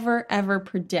ever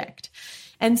predict.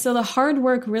 And so the hard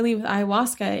work really with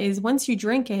ayahuasca is once you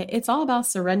drink it, it's all about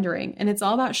surrendering, and it's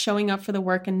all about showing up for the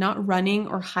work and not running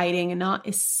or hiding and not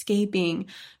escaping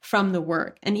from the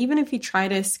work. And even if you try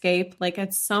to escape, like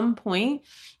at some point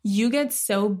you get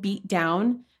so beat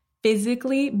down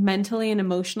physically, mentally, and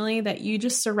emotionally that you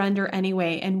just surrender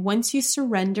anyway. And once you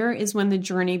surrender is when the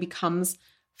journey becomes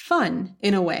fun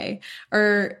in a way,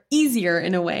 or easier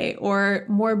in a way, or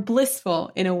more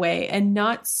blissful in a way, and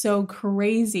not so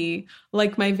crazy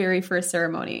like my very first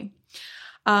ceremony.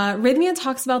 Rythmia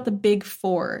talks about the big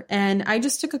four, and I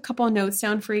just took a couple of notes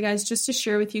down for you guys just to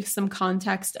share with you some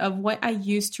context of what I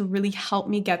use to really help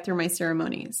me get through my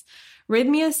ceremonies.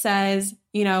 Rythmia says,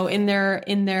 in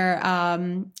their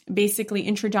basically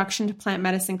introduction to plant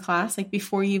medicine class, like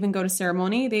before you even go to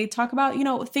ceremony, they talk about,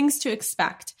 things to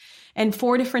expect and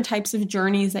 4 different types of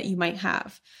journeys that you might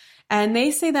have. And they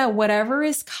say that whatever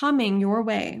is coming your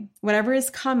way, whatever is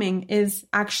coming is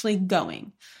actually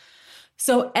going.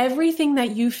 So everything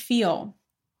that you feel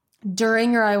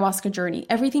during your ayahuasca journey,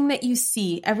 everything that you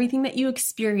see, everything that you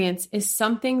experience is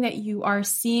something that you are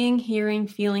seeing, hearing,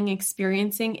 feeling,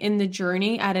 experiencing in the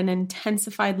journey at an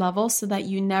intensified level so that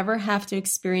you never have to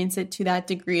experience it to that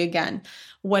degree again.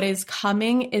 What is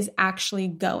coming is actually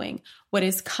going. What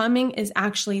is coming is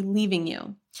actually leaving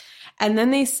you. And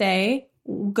then they say,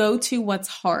 go to what's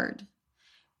hard,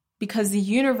 because the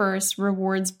universe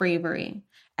rewards bravery.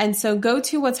 And so go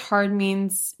to what's hard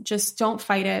means just don't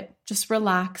fight it. Just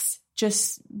relax.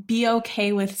 Just be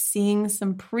okay with seeing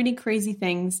some pretty crazy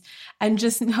things, and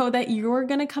just know that you're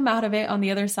going to come out of it on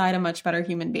the other side a much better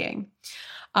human being.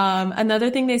 Another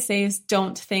thing they say is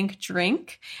don't think,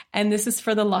 drink. And this is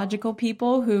for the logical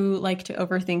people who like to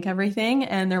overthink everything.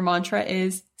 And their mantra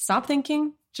is stop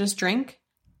thinking, just drink.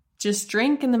 Just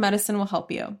drink and the medicine will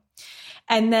help you.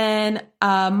 And then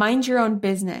mind your own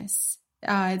business.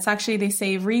 It's actually, they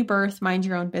say rebirth, mind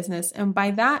your own business. And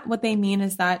by that, what they mean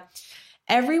is that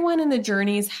everyone in the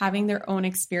journey is having their own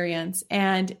experience.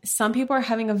 And some people are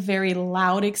having a very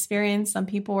loud experience. Some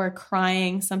people are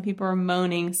crying. Some people are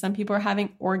moaning. Some people are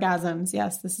having orgasms.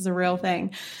 Yes, this is a real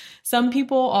thing. Some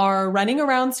people are running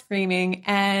around screaming,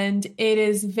 and it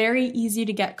is very easy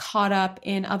to get caught up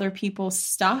in other people's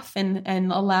stuff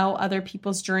and allow other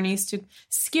people's journeys to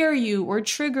scare you or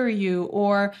trigger you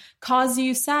or cause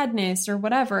you sadness or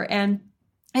whatever. And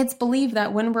it's believed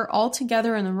that when we're all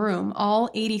together in the room, all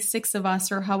 86 of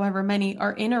us or however many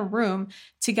are in a room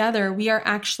together, we are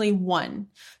actually one.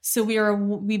 So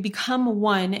we become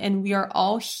one, and we are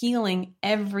all healing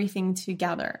everything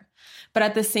together. But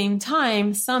at the same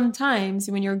time, sometimes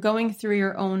when you're going through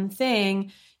your own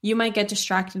thing, you might get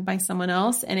distracted by someone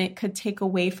else, and it could take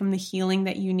away from the healing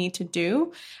that you need to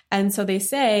do. And so they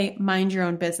say, mind your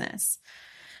own business.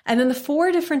 And then the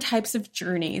 4 different types of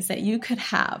journeys that you could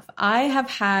have. I have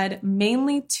had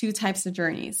mainly 2 types of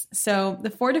journeys. So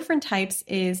the 4 different types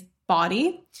is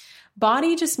body.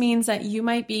 Body just means that you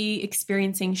might be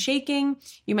experiencing shaking,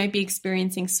 you might be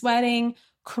experiencing sweating,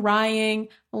 crying,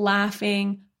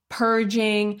 laughing,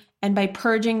 purging. And by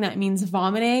purging, that means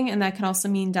vomiting, and that can also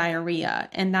mean diarrhea.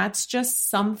 And that's just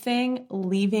something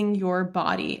leaving your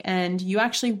body. And you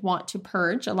actually want to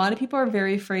purge. A lot of people are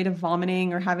very afraid of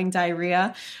vomiting or having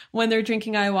diarrhea when they're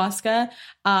drinking ayahuasca.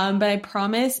 But I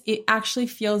promise it actually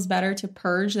feels better to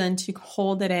purge than to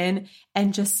hold it in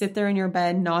and just sit there in your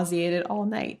bed nauseated all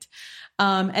night.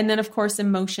 And then, of course,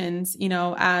 emotions,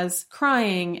 as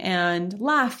crying and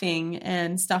laughing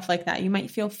and stuff like that. You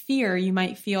might feel fear. You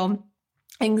might feel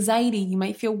anxiety. You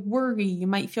might feel worry. You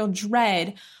might feel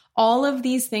dread. All of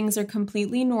these things are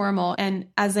completely normal. And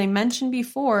as I mentioned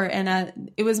before, and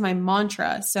it was my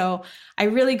mantra, so I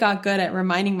really got good at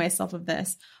reminding myself of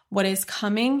this. What is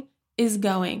coming is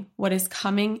going. What is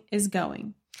coming is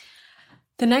going.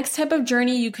 The next type of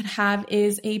journey you could have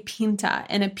is a pinta.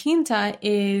 And a pinta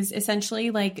is essentially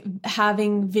like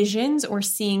having visions or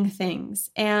seeing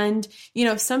things. And,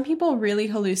 some people really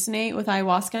hallucinate with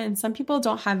ayahuasca, and some people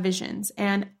don't have visions.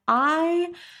 And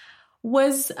I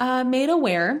was made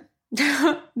aware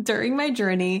during my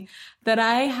journey that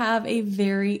I have a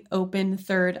very open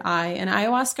third eye. And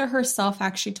ayahuasca herself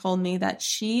actually told me that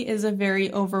she is a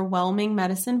very overwhelming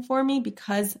medicine for me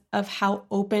because of how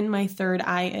open my third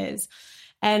eye is.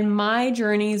 And my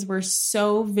journeys were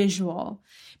so visual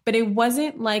but it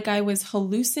wasn't like I was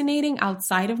hallucinating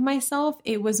outside of myself.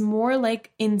 It was more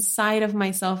like inside of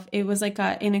myself. It was like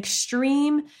an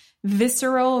extreme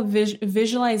visceral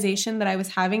visualization that I was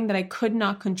having that I could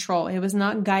not control. It was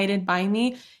not guided by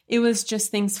me. It was just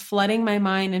things flooding my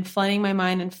mind and flooding my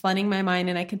mind and flooding my mind.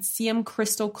 And I could see them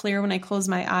crystal clear when I closed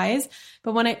my eyes.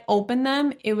 But when I opened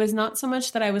them, it was not so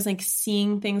much that I was like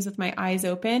seeing things with my eyes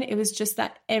open. It was just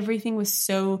that everything was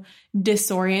so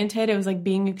disoriented. It was like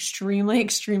being extremely,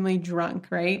 extremely drunk,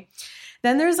 right?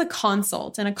 Then there's a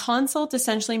consult, and a consult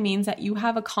essentially means that you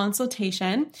have a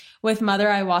consultation with Mother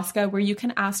Ayahuasca where you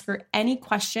can ask her any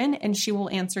question and she will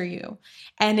answer you.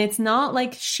 And it's not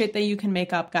like shit that you can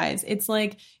make up, guys. It's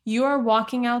like you are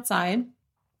walking outside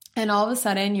and all of a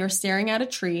sudden you're staring at a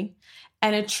tree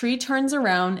and a tree turns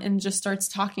around and just starts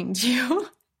talking to you.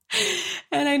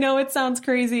 And I know it sounds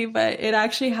crazy, but it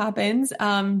actually happens.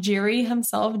 Jerry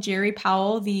himself, Jerry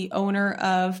Powell, the owner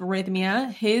of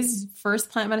Rythmia, his first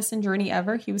plant medicine journey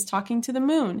ever, he was talking to the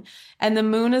moon. And the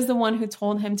moon is the one who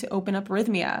told him to open up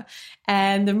Rythmia.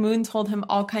 And the moon told him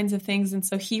all kinds of things. And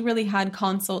so he really had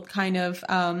consult kind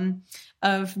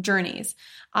of journeys.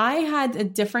 I had a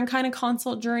different kind of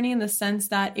consult journey in the sense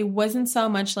that it wasn't so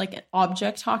much like an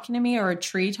object talking to me or a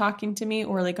tree talking to me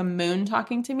or like a moon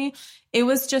talking to me. It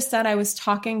was just that I was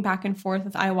talking back and forth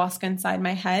with ayahuasca inside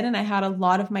my head and I had a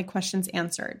lot of my questions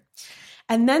answered.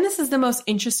 And then this is the most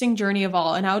interesting journey of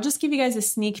all. And I'll just give you guys a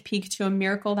sneak peek to a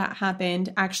miracle that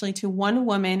happened actually to one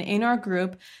woman in our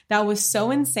group that was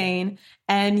so insane.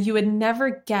 And you would never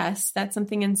guess that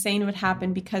something insane would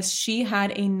happen because she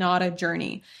had a nada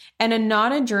journey. And a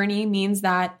nada journey means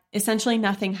that essentially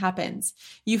nothing happens.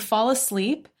 You fall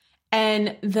asleep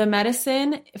and the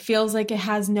medicine feels like it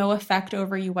has no effect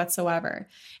over you whatsoever.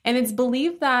 And it's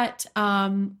believed that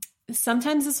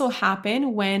sometimes this will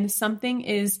happen when something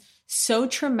is so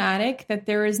traumatic that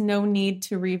there is no need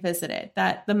to revisit it,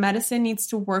 that the medicine needs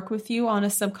to work with you on a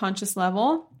subconscious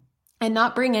level and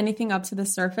not bring anything up to the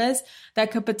surface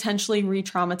that could potentially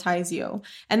re-traumatize you.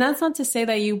 And that's not to say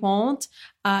that you won't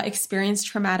experience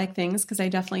traumatic things, because I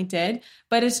definitely did.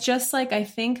 But it's just like, I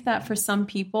think that for some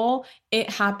people,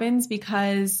 it happens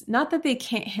because not that they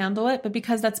can't handle it, but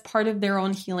because that's part of their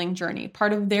own healing journey,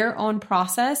 part of their own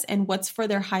process. And what's for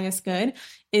their highest good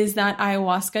is that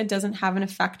ayahuasca doesn't have an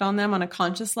effect on them on a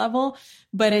conscious level,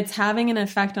 but it's having an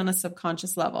effect on a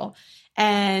subconscious level.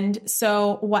 And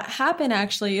so what happened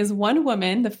actually is one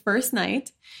woman, the first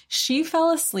night, she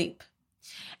fell asleep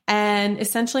and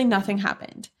essentially nothing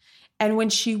happened. And when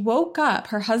she woke up,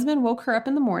 her husband woke her up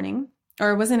in the morning, or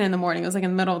it wasn't in the morning, it was like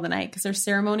in the middle of the night because their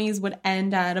ceremonies would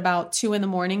end at about 2 in the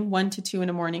morning, 1 to 2 in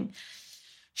the morning.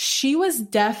 She was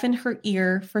deaf in her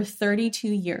ear for 32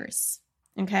 years,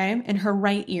 okay, in her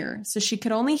right ear. So she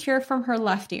could only hear from her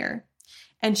left ear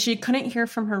and she couldn't hear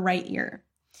from her right ear.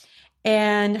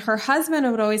 And her husband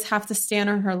would always have to stand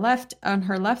on her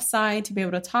left side to be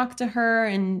able to talk to her.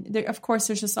 And there, of course,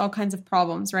 there's just all kinds of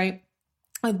problems, right,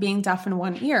 with being deaf in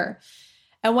one ear.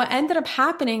 And what ended up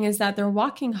happening is that they're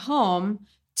walking home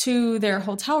to their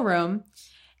hotel room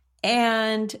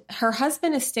and her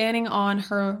husband is standing on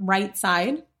her right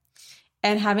side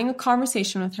and having a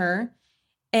conversation with her.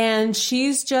 And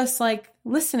she's just like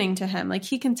listening to him. Like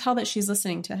he can tell that she's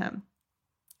listening to him.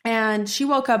 And she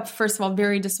woke up, first of all,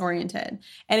 very disoriented.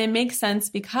 And it makes sense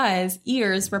because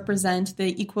ears represent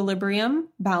the equilibrium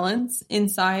balance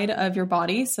inside of your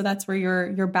body. So that's where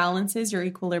your balance is, your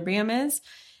equilibrium is.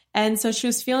 And so she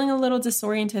was feeling a little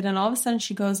disoriented. And all of a sudden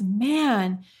she goes,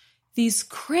 man, these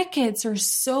crickets are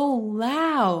so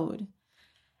loud.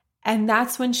 And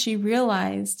that's when she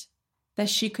realized that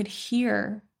she could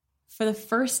hear for the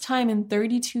first time in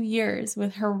 32 years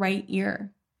with her right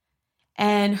ear.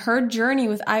 And her journey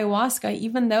with ayahuasca,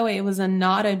 even though it was a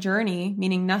nada journey,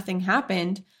 meaning nothing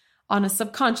happened, on a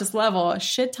subconscious level, a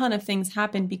shit ton of things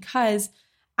happened because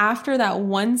after that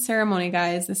one ceremony,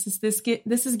 guys, this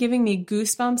is giving me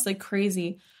goosebumps like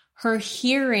crazy. Her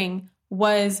hearing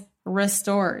was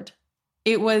restored.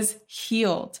 It was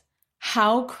healed.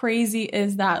 How crazy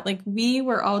is that? Like we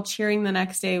were all cheering the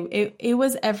next day. It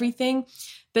was everything.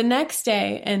 The next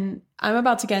day, and I'm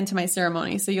about to get into my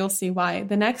ceremony, so you'll see why.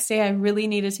 The next day, I really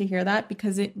needed to hear that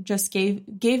because it just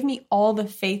gave me all the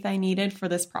faith I needed for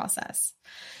this process.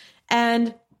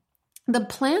 And the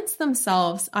plants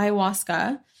themselves,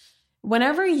 ayahuasca,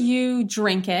 whenever you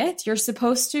drink it, you're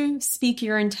supposed to speak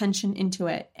your intention into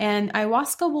it. And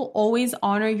ayahuasca will always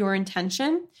honor your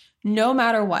intention no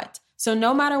matter what. So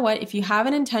no matter what, if you have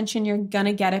an intention, you're going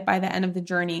to get it by the end of the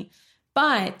journey.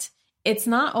 But it's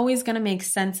not always going to make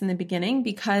sense in the beginning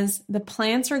because the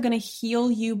plants are going to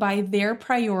heal you by their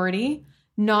priority,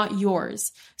 not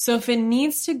yours. So if it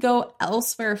needs to go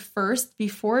elsewhere first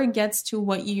before it gets to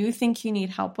what you think you need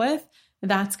help with,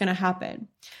 that's going to happen.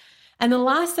 And the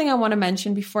last thing I want to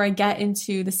mention before I get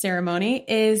into the ceremony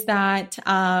is that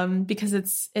because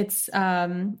it's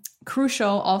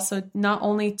crucial also not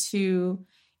only to,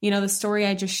 the story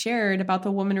I just shared about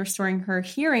the woman restoring her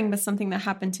hearing, but something that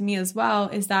happened to me as well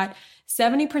is that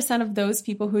 70% of those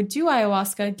people who do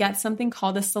ayahuasca get something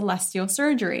called a celestial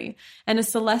surgery. And a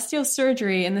celestial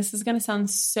surgery, and this is going to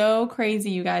sound so crazy,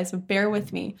 you guys, but bear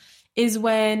with me, is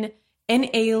when an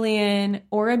alien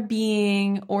or a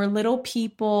being or little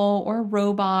people or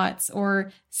robots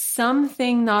or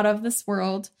something not of this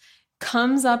world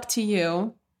comes up to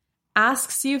you,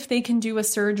 asks you if they can do a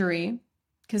surgery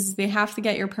because they have to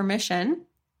get your permission.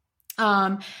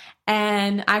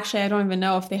 And actually, I don't even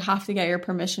know if they have to get your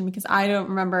permission because I don't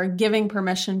remember giving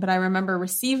permission, but I remember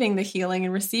receiving the healing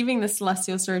and receiving the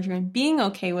celestial surgery and being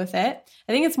okay with it.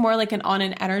 I think it's more like on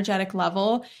an energetic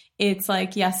level. It's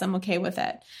like, yes, I'm okay with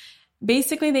it.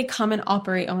 Basically, they come and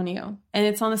operate on you. And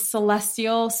it's on a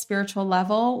celestial spiritual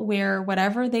level where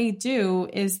whatever they do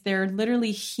is they're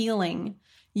literally healing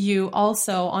you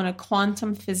also on a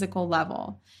quantum physical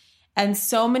level. And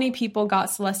so many people got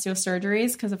celestial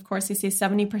surgeries because, of course, they say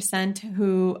 70%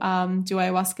 who do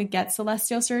ayahuasca get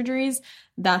celestial surgeries.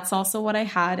 That's also what I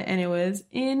had, and it was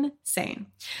insane.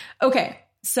 Okay,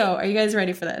 so are you guys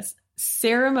ready for this?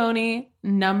 Ceremony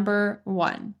number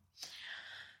 1.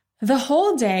 The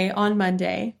whole day on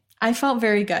Monday, I felt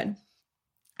very good.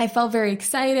 I felt very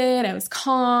excited. I was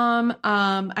calm.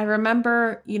 I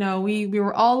remember, we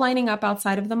were all lining up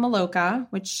outside of the Maloka,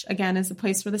 which again is the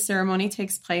place where the ceremony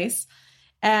takes place.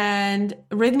 And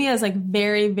Rythmia is like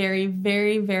very, very,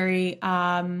 very, very,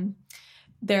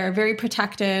 they're very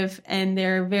protective and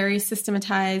they're very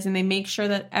systematized, and they make sure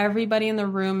that everybody in the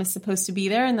room is supposed to be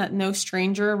there and that no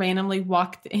stranger randomly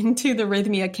walked into the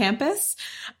Rythmia campus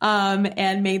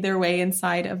and made their way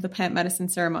inside of the plant medicine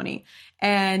ceremony.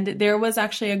 And there was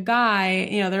actually a guy,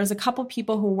 there was a couple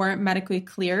people who weren't medically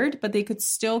cleared, but they could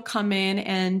still come in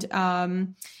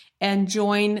and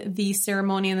join the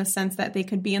ceremony in the sense that they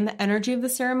could be in the energy of the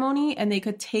ceremony and they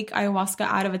could take ayahuasca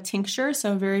out of a tincture.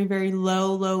 So a very, very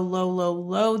low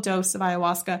dose of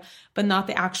ayahuasca, but not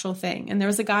the actual thing. And there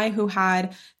was a guy who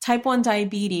had type 1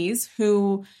 diabetes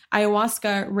who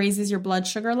ayahuasca raises your blood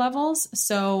sugar levels.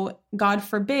 So God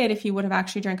forbid, if he would have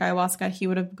actually drank ayahuasca, he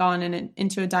would have gone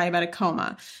into a diabetic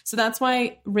coma. So that's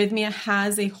why Rythmia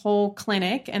has a whole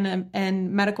clinic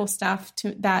and medical staff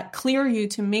that clear you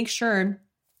to make sure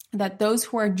that those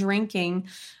who are drinking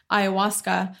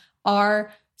ayahuasca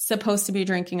are supposed to be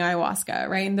drinking ayahuasca,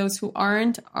 right? And those who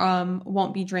aren't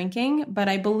won't be drinking, but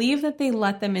I believe that they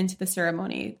let them into the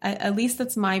ceremony. At least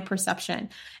that's my perception.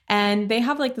 And they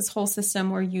have like this whole system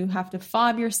where you have to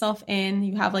fob yourself in.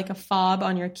 You have like a fob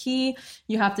on your key.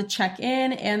 You have to check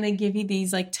in, and they give you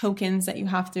these like tokens that you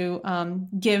have to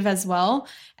give as well.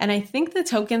 And I think the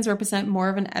tokens represent more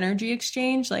of an energy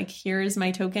exchange. Like, here's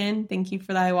my token. Thank you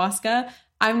for the ayahuasca.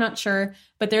 I'm not sure,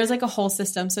 but there's like a whole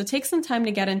system. So it takes some time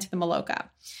to get into the Maloka.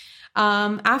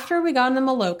 After we got in the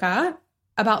Maloka,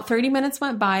 about 30 minutes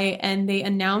went by and they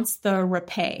announced the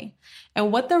rapé.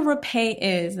 And what the rapé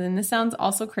is, and this sounds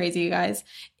also crazy, you guys,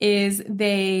 is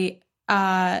rapé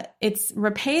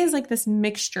is like this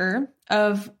mixture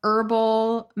of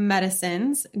herbal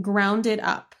medicines grounded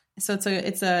up. So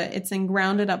it's in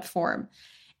grounded up form.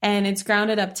 And it's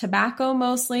grounded up tobacco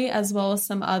mostly, as well as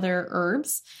some other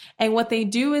herbs. And what they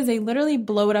do is they literally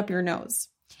blow it up your nose.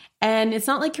 And it's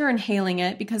not like you're inhaling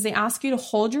it because they ask you to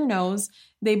hold your nose.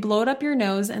 They blow it up your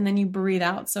nose and then you breathe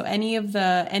out. So any of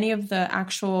the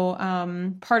actual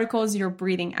particles you're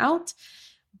breathing out.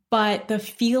 But the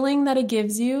feeling that it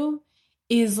gives you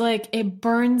is like it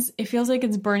burns. It feels like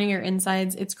it's burning your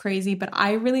insides. It's crazy. But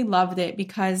I really loved it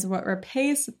because what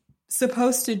rapé is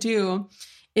supposed to do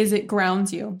is it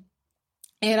grounds you.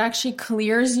 It actually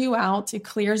clears you out. It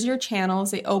clears your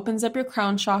channels. It opens up your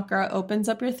crown chakra, opens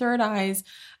up your third eye,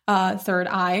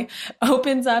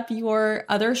 opens up your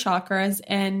other chakras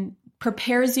and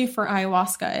prepares you for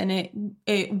ayahuasca. And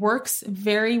it works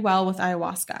very well with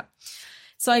ayahuasca.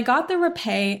 So I got the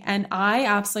rapé and I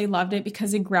absolutely loved it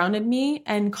because it grounded me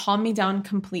and calmed me down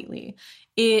completely.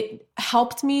 It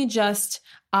helped me just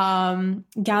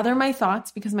gather my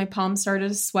thoughts because my palms started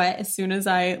to sweat as soon as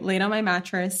I laid on my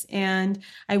mattress, and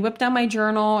I whipped out my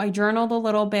journal. I journaled a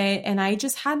little bit and I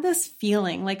just had this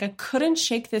feeling, like I couldn't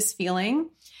shake this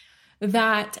feeling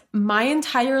that my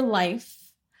entire life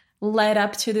led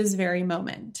up to this very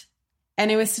moment. And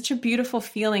it was such a beautiful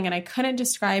feeling and I couldn't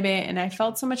describe it. And I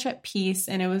felt so much at peace.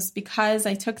 And it was because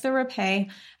I took the rapé,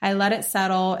 I let it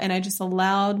settle, and I just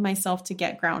allowed myself to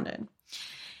get grounded.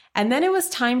 And then it was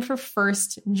time for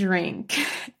first drink.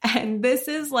 And this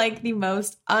is like the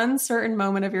most uncertain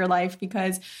moment of your life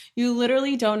because you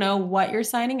literally don't know what you're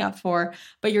signing up for,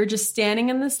 but you're just standing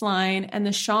in this line and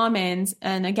the shamans,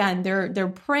 and again, they're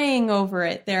praying over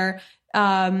it. They're,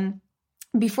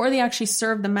 before they actually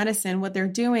serve the medicine, what they're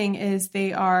doing is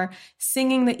they are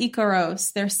singing the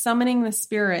Icaros, they're summoning the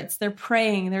spirits, they're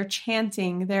praying, they're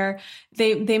chanting,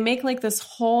 they make like this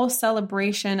whole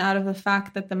celebration out of the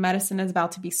fact that the medicine is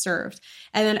about to be served.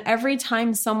 And then every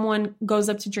time someone goes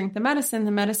up to drink the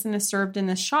medicine is served in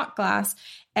this shot glass,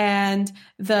 and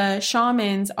the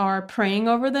shamans are praying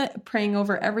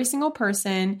over every single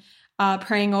person,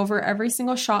 praying over every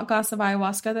single shot glass of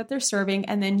ayahuasca that they're serving.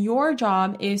 And then your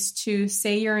job is to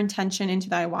say your intention into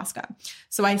the ayahuasca.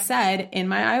 So I said in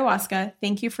my ayahuasca,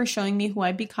 thank you for showing me who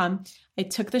I've become. I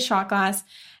took the shot glass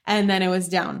and then it was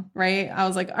down, right? I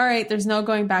was like, all right, there's no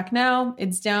going back now.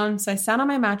 It's down. So I sat on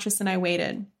my mattress and I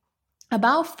waited.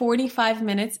 About 45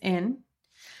 minutes in,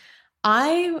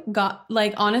 I got,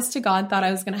 like, honest to God, thought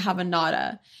I was going to have a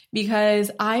nada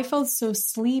because I felt so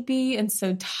sleepy and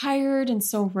so tired and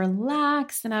so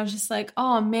relaxed. And I was just like,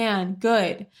 oh man,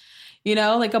 good. You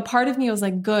know, like a part of me was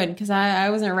like, good, because I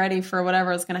wasn't ready for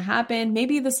whatever was going to happen.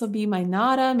 Maybe this will be my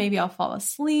nada. Maybe I'll fall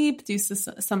asleep, do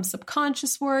some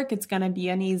subconscious work. It's going to be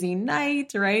an easy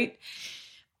night, right?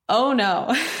 Oh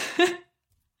no.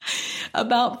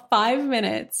 About 5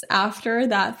 minutes after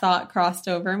that thought crossed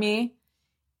over me,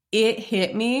 it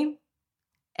hit me,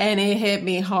 and it hit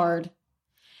me hard.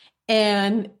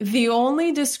 And the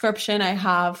only description I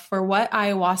have for what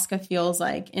ayahuasca feels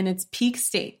like in its peak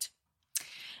state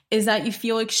is that you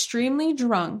feel extremely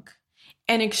drunk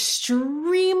and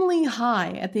extremely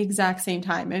high at the exact same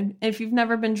time. And if you've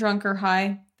never been drunk or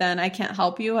high, then I can't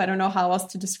help you. I don't know how else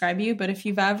to describe you. But if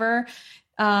you've ever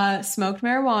smoked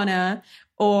marijuana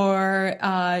or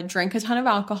drank a ton of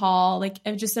alcohol, like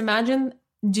just imagine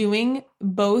doing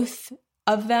both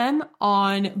of them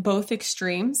on both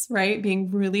extremes, right? Being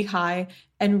really high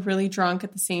and really drunk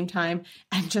at the same time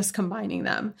and just combining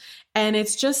them. And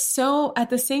it's just so, at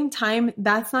the same time,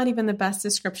 that's not even the best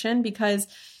description because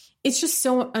it's just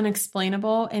so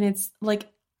unexplainable. And it's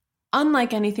like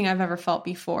unlike anything I've ever felt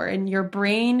before. And your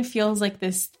brain feels like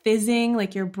this fizzing,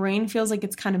 like your brain feels like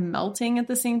it's kind of melting at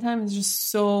the same time. It's just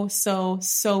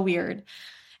so weird.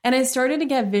 And I started to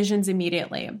get visions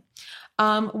immediately.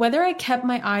 Whether I kept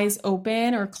my eyes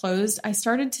open or closed, I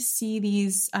started to see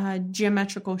these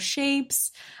geometrical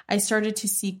shapes. I started to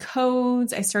see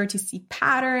codes. I started to see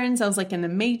patterns. I was like in the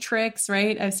Matrix,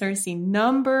 right? I started to see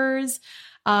numbers.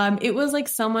 It was like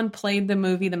someone played the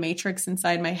movie The Matrix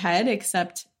inside my head,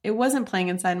 except it wasn't playing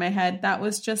inside my head. That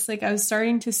was just like I was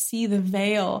starting to see the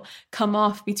veil come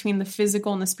off between the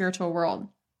physical and the spiritual world.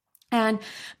 And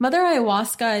Mother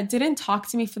Ayahuasca didn't talk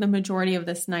to me for the majority of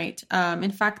this night.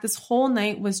 In fact, this whole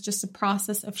night was just a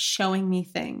process of showing me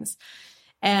things.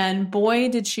 And boy,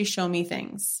 did she show me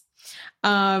things.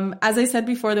 As I said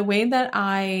before, the way that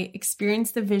I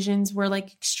experienced the visions were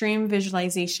like extreme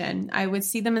visualization. I would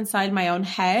see them inside my own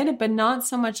head, but not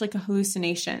so much like a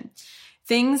hallucination.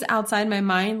 Things outside my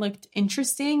mind looked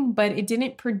interesting, but it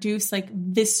didn't produce like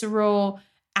visceral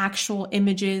actual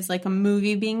images like a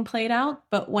movie being played out.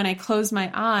 But when I closed my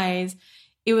eyes,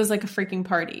 it was like a freaking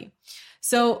party.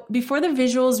 So before the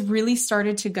visuals really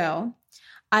started to go,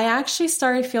 I actually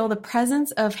started to feel the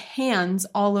presence of hands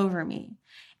all over me.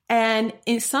 And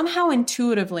it somehow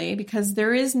intuitively, because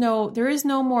there is no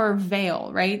more veil,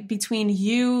 right? Between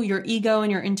you, your ego,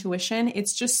 and your intuition.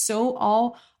 It's just so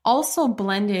also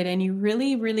blended, and you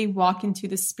really, really walk into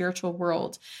the spiritual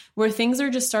world where things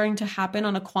are just starting to happen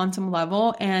on a quantum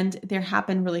level, and they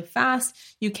happen really fast.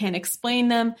 You can't explain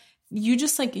them. You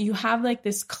just you have like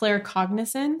this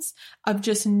claircognizance of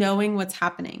just knowing what's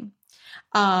happening,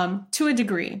 to a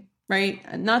degree,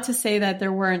 right? Not to say that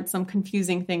there weren't some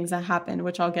confusing things that happened,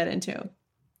 which I'll get into.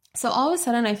 So all of a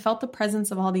sudden I felt the presence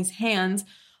of all these hands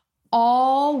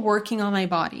all working on my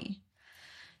body.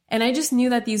 And I just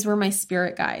knew that these were my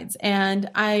spirit guides. And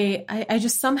I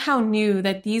just somehow knew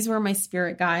that these were my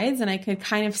spirit guides, and I could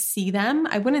kind of see them.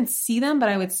 I wouldn't see them, but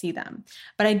I would see them.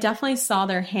 But I definitely saw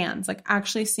their hands, like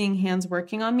actually seeing hands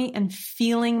working on me and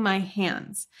feeling my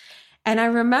hands. And I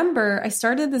remember I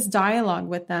started this dialogue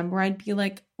with them where I'd be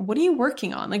like, what are you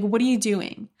working on? Like, what are you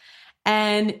doing?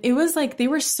 And it was like, they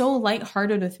were so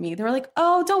lighthearted with me. They were like,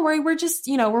 oh, don't worry. We're just,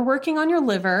 we're working on your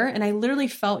liver. And I literally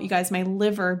felt, you guys, my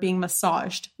liver being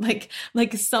massaged. Like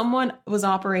someone was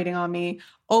operating on me,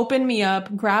 opened me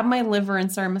up, grabbed my liver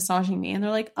and started massaging me. And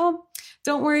they're like, oh,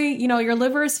 don't worry. Your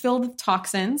liver is filled with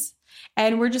toxins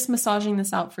and we're just massaging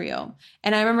this out for you.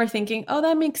 And I remember thinking, oh,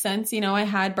 that makes sense. I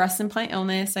had breast implant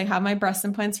illness. I have my breast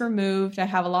implants removed. I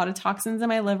have a lot of toxins in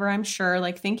my liver, I'm sure.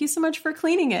 Like, thank you so much for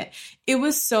cleaning it. It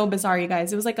was so bizarre, you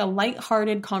guys. It was like a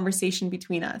lighthearted conversation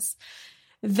between us.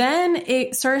 Then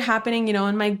it started happening,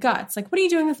 in my guts. Like, what are you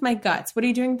doing with my guts? What are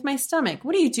you doing with my stomach?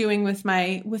 What are you doing with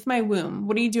my womb?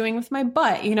 What are you doing with my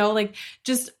butt? Like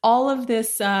just all of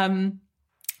this,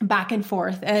 back and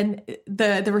forth. And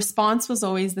the response was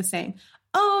always the same.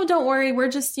 Oh, don't worry. We're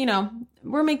just,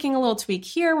 we're making a little tweak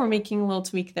here. We're making a little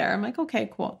tweak there. I'm like, okay,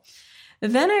 cool.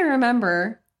 Then I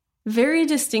remember very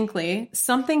distinctly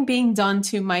something being done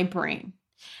to my brain.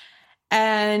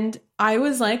 And I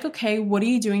was like, okay, what are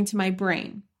you doing to my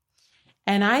brain?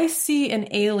 And I see an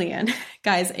alien,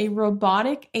 guys, a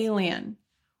robotic alien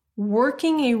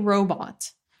working a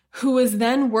robot who is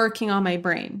then working on my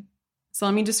brain. So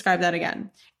let me describe that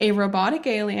again. A robotic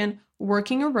alien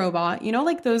working a robot,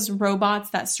 like those robots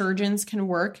that surgeons can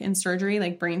work in surgery,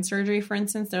 like brain surgery, for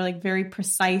instance, they're like very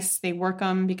precise. They work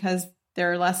them because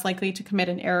they're less likely to commit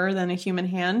an error than a human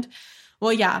hand.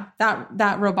 Well, yeah,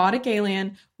 that robotic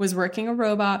alien was working a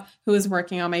robot who was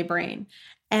working on my brain.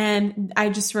 And I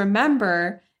just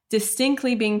remember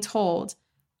distinctly being told,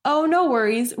 oh, no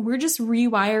worries. We're just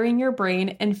rewiring your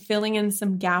brain and filling in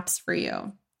some gaps for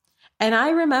you. And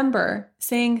I remember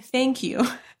saying thank you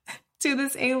to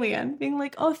this alien, being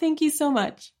like, oh, thank you so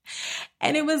much.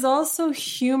 And it was all so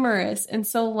humorous and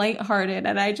so lighthearted.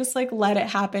 And I just like let it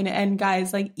happen. And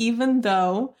guys, like, even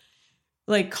though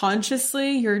like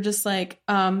consciously you're just like,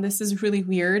 this is really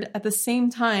weird, at the same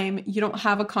time, you don't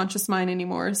have a conscious mind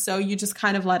anymore. So you just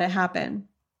kind of let it happen.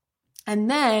 And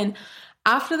then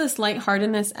after this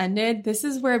lightheartedness ended, this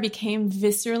is where it became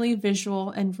viscerally visual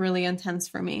and really intense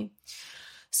for me.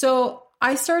 So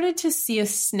I started to see a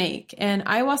snake, and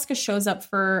ayahuasca shows up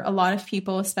for a lot of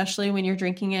people, especially when you're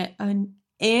drinking it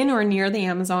in or near the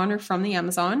Amazon or from the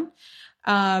Amazon.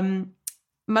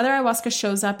 Mother ayahuasca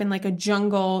shows up in like a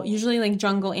jungle, usually like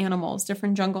jungle animals,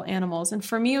 different jungle animals. And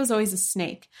for me, it was always a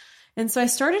snake. And so I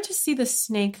started to see the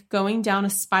snake going down a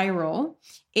spiral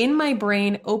in my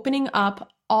brain, opening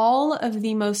up all of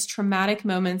the most traumatic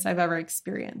moments I've ever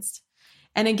experienced.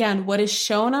 And again, what is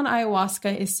shown on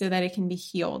ayahuasca is so that it can be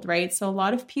healed, right? So a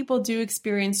lot of people do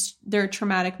experience their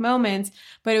traumatic moments,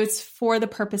 but it's for the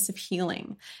purpose of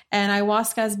healing. And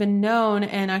ayahuasca has been known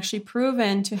and actually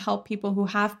proven to help people who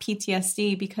have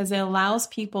PTSD because it allows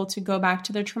people to go back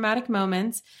to their traumatic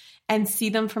moments and see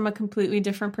them from a completely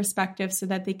different perspective so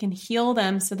that they can heal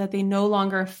them so that they no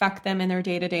longer affect them in their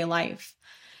day-to-day life.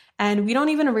 And we don't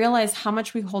even realize how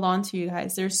much we hold on to, you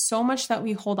guys. There's so much that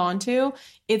we hold on to.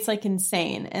 It's like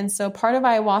insane. And so part of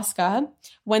ayahuasca,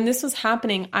 when this was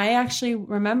happening, I actually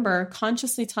remember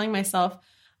consciously telling myself,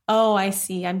 oh, I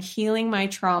see. I'm healing my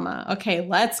trauma. Okay,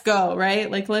 let's go,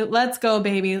 right? Like, let's go,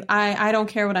 baby. I don't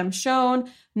care what I'm shown.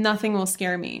 Nothing will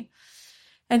scare me.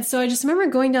 And so I just remember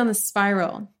going down the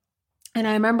spiral. And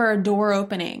I remember a door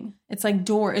opening. It's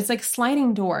like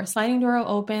sliding door will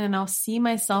open and I'll see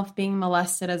myself being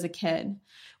molested as a kid,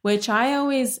 which I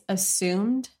always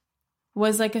assumed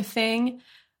was like a thing.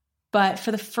 But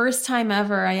for the first time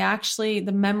ever,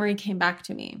 the memory came back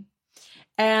to me.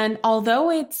 And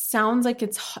although it sounds like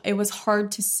it was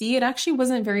hard to see, it actually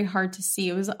wasn't very hard to see.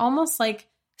 It was almost like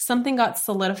something got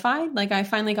solidified. Like I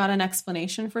finally got an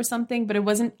explanation for something, but it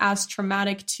wasn't as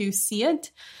traumatic to see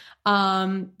it.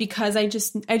 Because I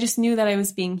just knew that I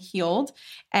was being healed,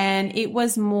 and it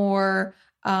was more,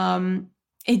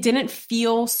 it didn't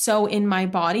feel so in my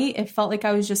body. It felt like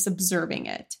I was just observing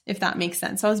it, if that makes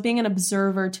sense. So I was being an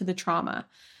observer to the trauma.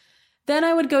 Then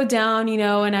I would go down,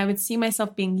 and I would see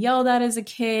myself being yelled at as a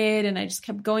kid, and I just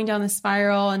kept going down the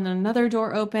spiral, and then another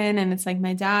door open, and it's like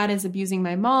my dad is abusing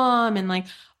my mom, and like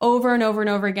over and over and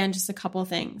over again, just a couple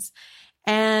things.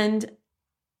 And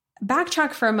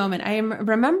backtrack for a moment. I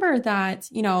remember that,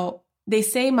 they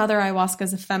say Mother Ayahuasca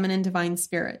is a feminine divine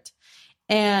spirit.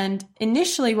 And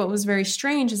initially what was very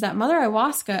strange is that Mother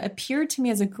Ayahuasca appeared to me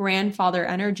as a grandfather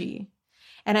energy.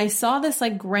 And I saw this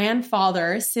like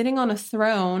grandfather sitting on a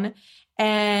throne.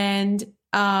 And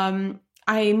I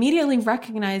immediately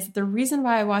recognized that the reason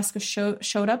why ayahuasca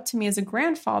showed up to me as a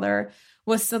grandfather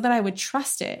was so that I would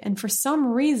trust it. And for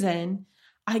some reason,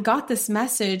 I got this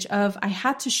message of I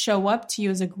had to show up to you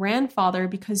as a grandfather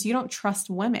because you don't trust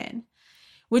women,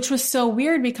 which was so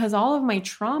weird because all of my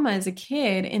trauma as a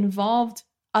kid involved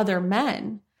other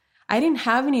men. I didn't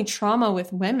have any trauma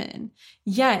with women.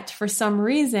 Yet, for some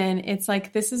reason, it's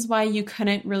like, this is why you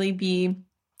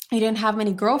didn't have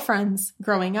many girlfriends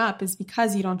growing up, is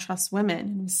because you don't trust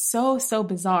women. It was so, so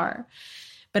bizarre.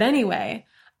 But anyway,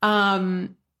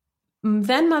 then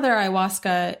Mother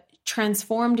Ayahuasca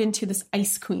transformed into this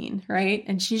ice queen, right?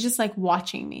 And she's just like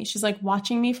watching me. She's like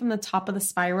watching me from the top of the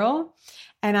spiral.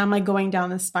 And I'm like going down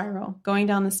the spiral, going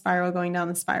down the spiral, going down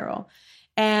the spiral.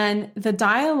 And the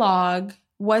dialogue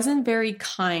wasn't very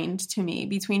kind to me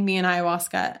between me and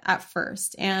ayahuasca at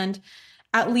first. And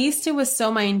at least it was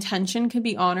so my intention could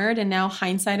be honored. And now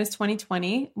hindsight is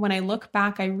 2020. When I look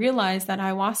back, I realized that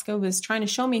ayahuasca was trying to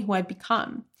show me who I've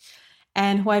become.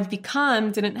 And who I've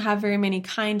become didn't have very many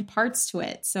kind parts to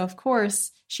it. So of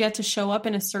course, she had to show up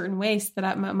in a certain way so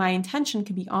that my intention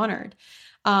could be honored.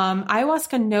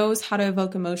 Ayahuasca knows how to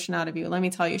evoke emotion out of you. Let me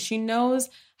tell you, she knows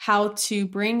how to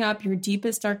bring up your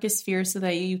deepest, darkest fears so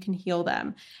that you can heal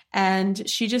them. And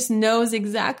she just knows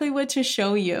exactly what to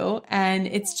show you. And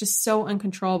it's just so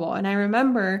uncontrollable. And I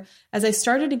remember as I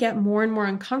started to get more and more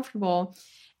uncomfortable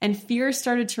and fear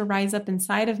started to rise up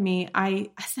inside of me,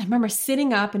 I remember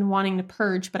sitting up and wanting to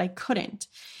purge, but I couldn't.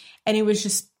 And it was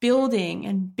just building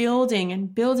and building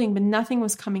and building, but nothing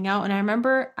was coming out. And I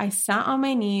remember I sat on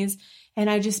my knees and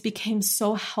I just became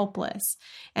so helpless.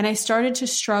 And I started to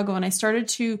struggle and I started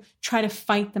to try to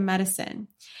fight the medicine.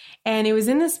 And it was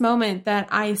in this moment that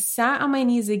I sat on my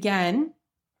knees again,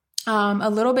 a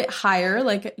little bit higher,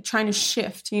 like trying to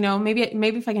shift, maybe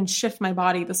if I can shift my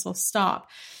body, this will stop.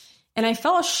 And I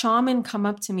felt a shaman come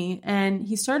up to me and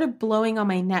he started blowing on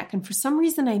my neck. And for some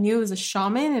reason I knew it was a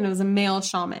shaman and it was a male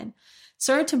shaman.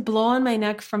 Started to blow on my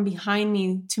neck from behind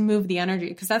me to move the energy,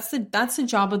 because that's the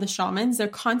job of the shamans. They're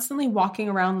constantly walking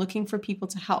around looking for people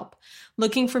to help,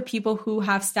 looking for people who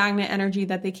have stagnant energy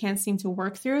that they can't seem to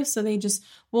work through. So they just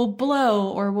will blow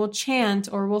or will chant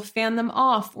or will fan them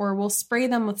off or will spray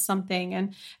them with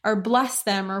something or bless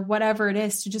them or whatever it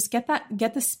is to just get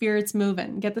the spirits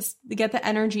moving, get the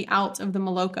energy out of the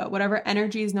maloka. Whatever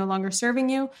energy is no longer serving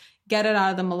you, get it out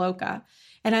of the maloka.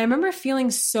 And I remember feeling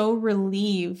so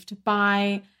relieved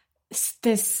by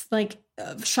this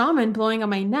shaman blowing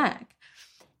on my neck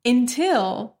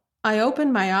until I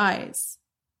opened my eyes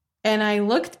and I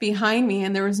looked behind me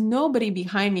and there was nobody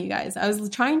behind me, guys. I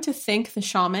was trying to thank the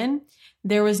shaman.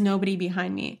 There was nobody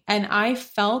behind me. And I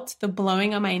felt the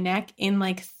blowing on my neck in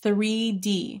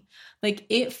 3D.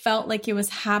 It felt like it was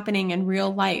happening in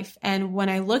real life. And when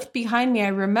I looked behind me, I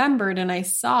remembered and I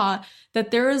saw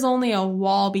that there is only a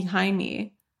wall behind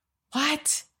me.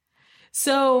 What?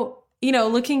 So,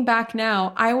 looking back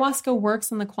now, ayahuasca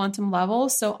works on the quantum level.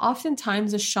 So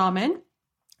oftentimes the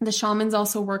shamans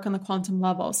also work on the quantum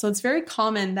level. So it's very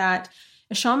common that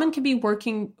a shaman could be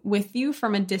working with you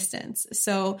from a distance.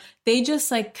 So they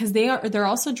just because they're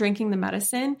also drinking the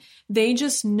medicine, they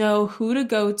just know who to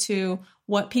go to,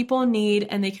 what people need,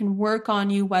 and they can work on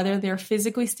you, whether they're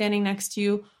physically standing next to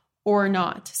you or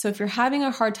not. So if you're having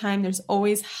a hard time, there's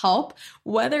always help,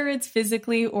 whether it's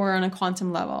physically or on a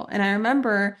quantum level. And I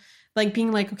remember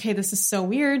being okay, this is so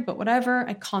weird, but whatever.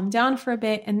 I calmed down for a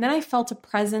bit. And then I felt a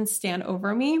presence stand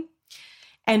over me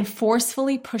and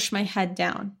forcefully push my head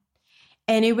down.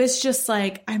 And it was just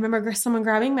I remember someone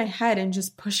grabbing my head and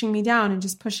just pushing me down and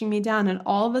just pushing me down. And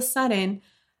all of a sudden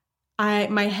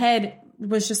my head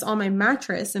was just on my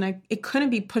mattress and it couldn't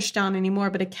be pushed down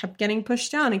anymore, but it kept getting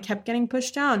pushed down and kept getting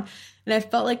pushed down. And I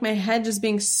felt like my head just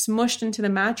being smushed into the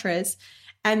mattress.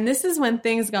 And this is when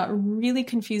things got really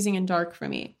confusing and dark for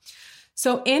me.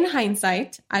 So in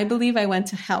hindsight, I believe I went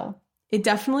to hell. It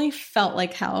definitely felt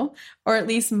like hell, or at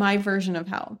least my version of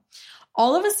hell.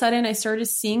 All of a sudden, I started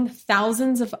seeing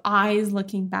thousands of eyes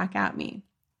looking back at me.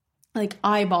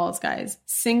 Eyeballs, guys,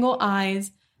 single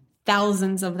eyes,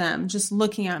 thousands of them just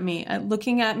looking at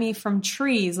me from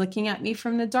trees, looking at me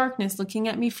from the darkness, looking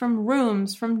at me from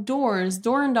rooms, from doors,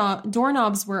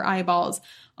 doorknobs were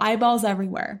eyeballs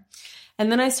everywhere.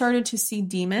 And then I started to see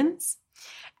demons.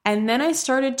 And then I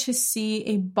started to see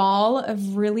a ball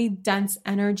of really dense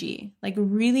energy,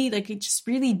 just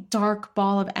really dark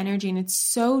ball of energy. And it's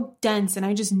so dense. And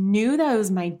I just knew that it was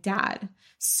my dad.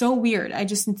 So weird. I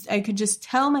could just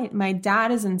tell my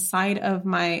dad is inside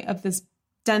of this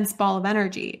dense ball of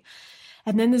energy.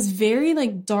 And then this very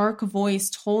dark voice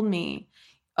told me,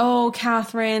 "Oh,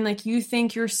 Catherine, you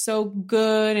think you're so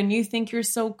good and you think you're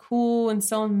so cool and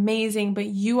so amazing, but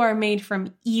you are made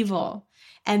from evil.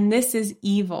 And this is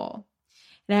evil."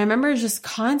 And I remember just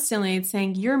constantly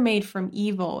saying, "You're made from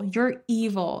evil. You're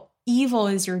evil. Evil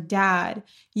is your dad.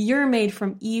 You're made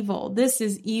from evil. This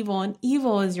is evil and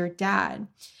evil is your dad."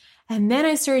 And then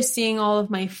I started seeing all of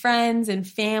my friends and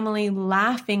family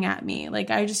laughing at me.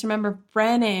 Like I just remember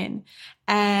Brennan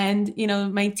and,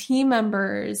 my team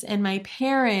members and my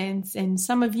parents and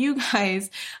some of you guys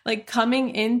like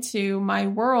coming into my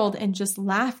world and just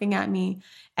laughing at me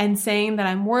and saying that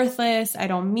I'm worthless, I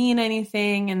don't mean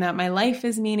anything, and that my life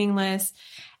is meaningless.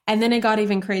 And then it got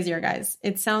even crazier, guys.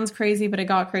 It sounds crazy, but it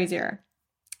got crazier.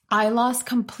 I lost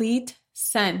complete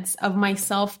sense of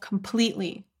myself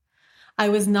completely. I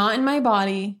was not in my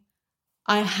body.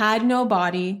 I had no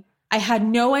body. I had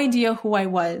no idea who I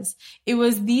was. It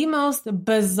was the most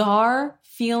bizarre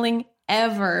feeling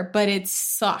ever, but it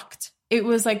sucked. It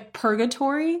was like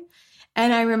purgatory.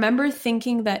 And I remember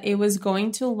thinking that it was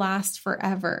going to last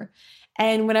forever.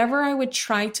 And whenever I would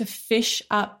try to fish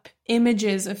up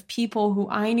images of people who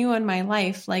I knew in my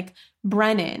life, like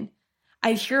Brennan,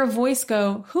 I'd hear a voice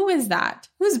go, "Who is that?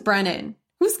 Who's Brennan?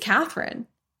 Who's Catherine?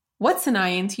 What's an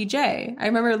INTJ?" I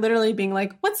remember literally being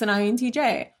like, "What's an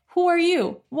INTJ? Who are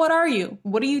you? What are you?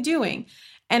 What are you doing?"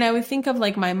 And I would think of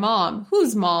like my mom.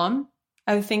 Who's mom?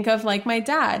 I would think of like my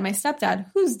dad, my stepdad.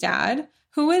 Who's dad?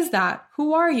 Who is that?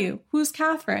 Who are you? Who's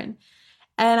Catherine?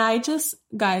 And I just,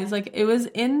 guys, like it was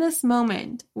in this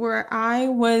moment where I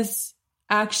was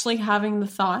actually having the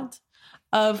thought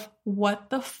of, what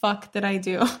the fuck did I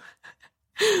do?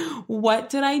 What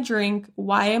did I drink?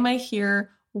 Why am I here?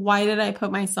 Why did I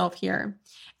put myself here?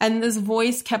 And this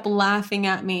voice kept laughing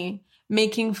at me,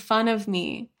 making fun of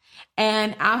me.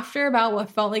 And after about what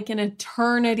felt like an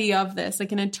eternity of this,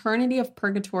 like an eternity of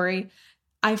purgatory,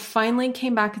 I finally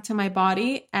came back into my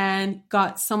body and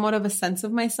got somewhat of a sense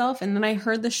of myself. And then I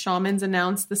heard the shamans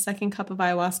announce the second cup of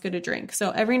ayahuasca to drink.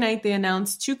 So every night they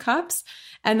announce 2 cups.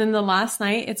 And then the last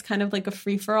night, it's kind of like a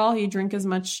free for all. You drink as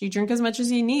much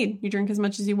as you need. You drink as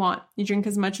much as you want. You drink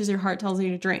as much as your heart tells you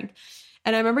to drink.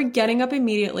 And I remember getting up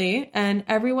immediately, and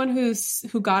everyone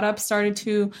who got up started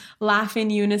to laugh in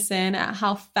unison at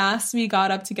how fast we got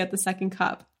up to get the second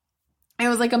cup. It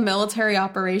was like a military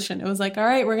operation. It was like, all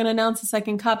right, we're going to announce the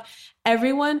second cup.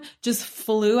 Everyone just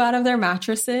flew out of their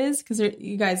mattresses, because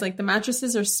you guys, like the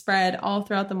mattresses are spread all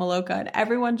throughout the Maloka, and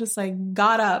everyone just like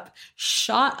got up,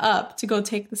 shot up to go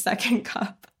take the second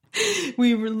cup.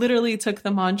 We literally took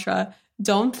the mantra,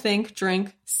 don't think,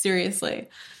 drink, seriously.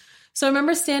 So I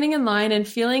remember standing in line and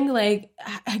feeling like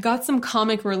I got some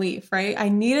comic relief, right? I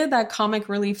needed that comic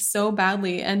relief so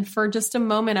badly. And for just a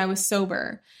moment, I was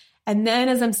sober. And then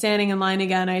as I'm standing in line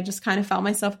again, I just kind of felt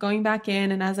myself going back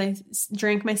in. And as I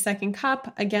drank my second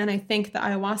cup, again, I thanked the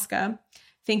ayahuasca.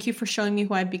 Thank you for showing me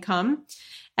who I've become.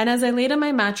 And as I laid on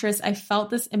my mattress, I felt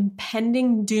this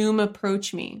impending doom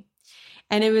approach me.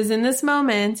 And it was in this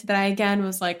moment that I again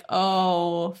was like,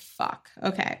 oh, fuck.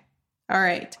 Okay. All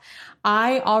right.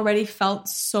 I already felt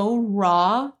so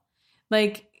raw.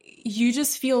 Like you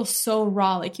just feel so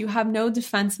raw. Like you have no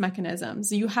defense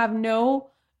mechanisms. You have no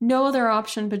other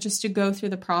option but just to go through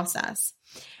the process.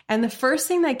 And the first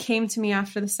thing that came to me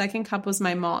after the second cup was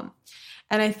my mom.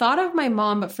 And I thought of my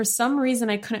mom, but for some reason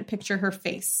I couldn't picture her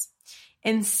face.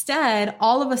 Instead,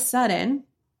 all of a sudden,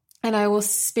 and I will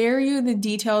spare you the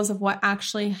details of what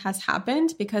actually has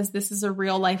happened because this is a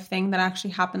real life thing that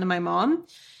actually happened to my mom.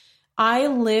 I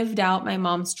lived out my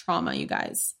mom's trauma, you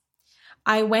guys.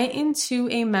 I went into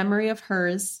a memory of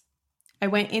hers. I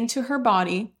went into her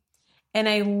body and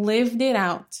I lived it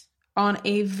out on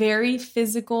a very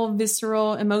physical,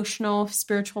 visceral, emotional,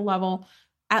 spiritual level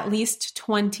at least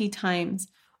 20 times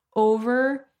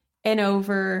over and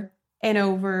over and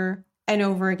over and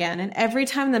over again. And every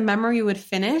time the memory would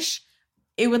finish,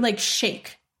 it would like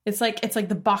shake. It's like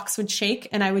the box would shake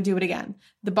and I would do it again.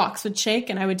 The box would shake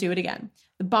and I would do it again.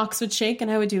 The box would shake and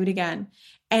I would do it again.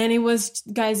 And it was,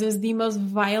 guys, it was the most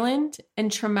violent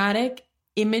and traumatic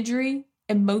imagery,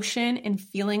 emotion, and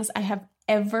feelings I have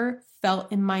ever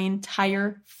felt in my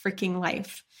entire freaking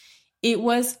life. It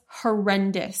was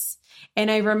horrendous. And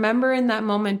I remember in that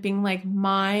moment being like,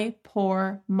 my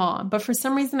poor mom. But for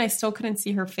some reason, I still couldn't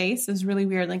see her face. It was really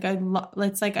weird. Like I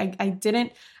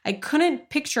couldn't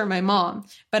picture my mom,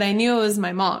 but I knew it was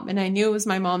my mom and I knew it was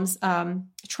my mom's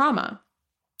trauma.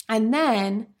 And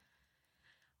then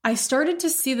I started to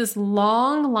see this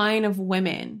long line of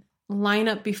women line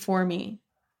up before me.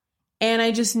 And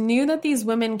I just knew that these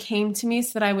women came to me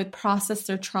so that I would process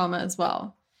their trauma as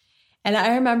well. And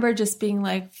I remember just being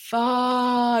like,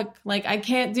 fuck, like, I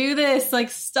can't do this.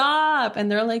 Like, stop.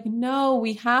 And they're like, no,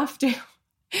 we have to.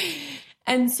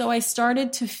 And so I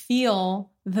started to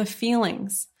feel the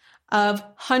feelings of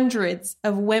hundreds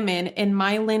of women in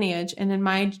my lineage and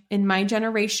in my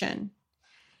generation.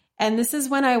 And this is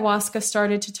when ayahuasca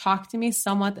started to talk to me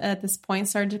somewhat at this point,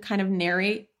 started to kind of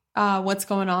narrate what's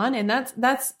going on. And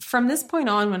that's from this point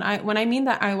on, when I mean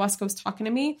that ayahuasca was talking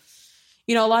to me,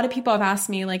 you know, a lot of people have asked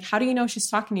me, like, how do you know she's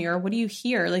talking to you? Or what do you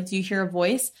hear? Like, do you hear a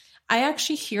voice? I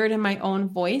actually hear it in my own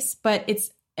voice, but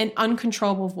it's an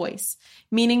uncontrollable voice,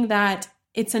 meaning that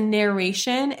it's a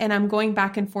narration and I'm going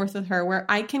back and forth with her where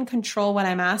I can control what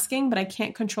I'm asking, but I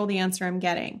can't control the answer I'm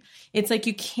getting. It's like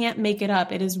you can't make it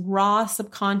up. It is raw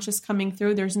subconscious coming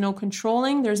through. There's no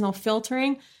controlling. There's no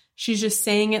filtering. She's just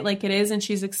saying it like it is, and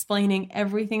she's explaining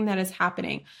everything that is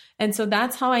happening. And so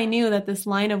that's how I knew that this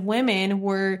line of women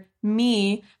were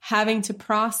me having to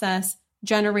process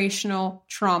generational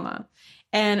trauma.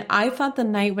 And I thought the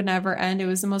night would never end. It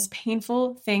was the most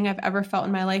painful thing I've ever felt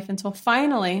in my life until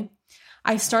finally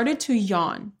I started to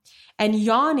yawn. And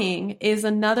yawning is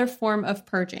another form of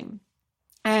purging.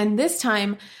 And this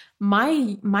time,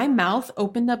 my mouth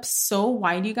opened up so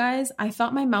wide, you guys. I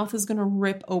thought my mouth was going to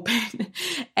rip open.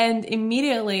 And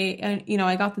immediately, you know,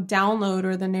 I got the download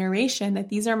or the narration that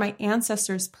these are my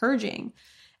ancestors purging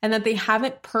and that they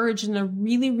haven't purged in a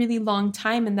really, really long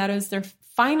time. And that is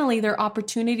finally their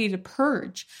opportunity to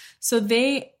purge. So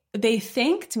they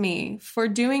thanked me for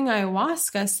doing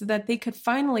ayahuasca so that they could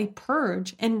finally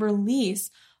purge and release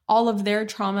all of their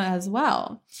trauma as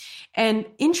well. And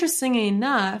interestingly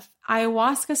enough,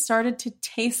 ayahuasca started to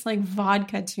taste like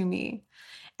vodka to me.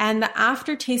 And the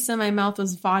aftertaste in my mouth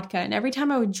was vodka. And every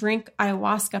time I would drink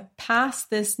ayahuasca past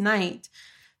this night,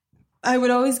 I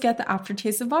would always get the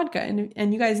aftertaste of vodka.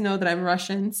 And you guys know that I'm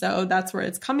Russian, so that's where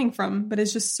it's coming from. But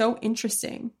it's just so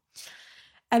interesting.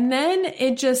 And then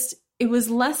it was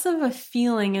less of a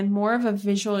feeling and more of a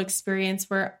visual experience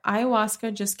where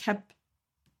ayahuasca just kept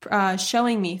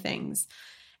showing me things.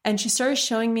 And she started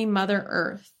showing me Mother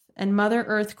Earth and Mother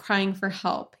Earth crying for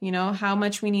help, you know, how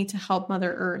much we need to help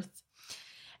Mother Earth.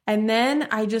 And then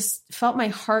I just felt my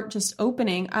heart just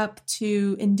opening up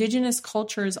to indigenous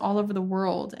cultures all over the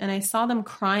world. And I saw them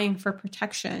crying for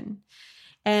protection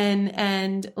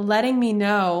and letting me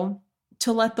know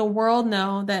to let the world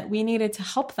know that we needed to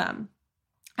help them.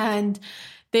 And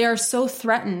they are so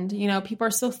threatened, you know, people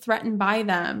are so threatened by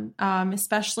them,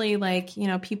 especially like, you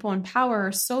know, people in power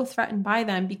are so threatened by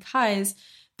them because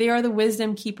they are the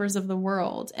wisdom keepers of the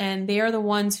world. And they are the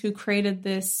ones who created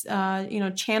this,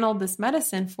 channeled this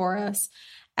medicine for us.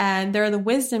 And they're the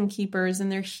wisdom keepers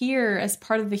and they're here as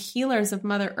part of the healers of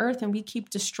Mother Earth. And we keep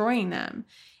destroying them.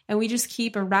 And we just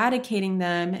keep eradicating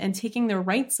them and taking their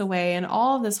rights away and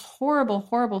all of this horrible,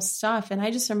 horrible stuff. And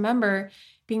I just remember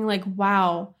being like,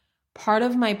 wow, part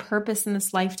of my purpose in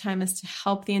this lifetime is to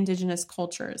help the indigenous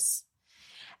cultures.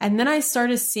 And then I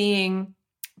started seeing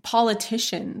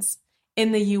politicians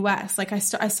in the US. Like I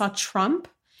saw Trump,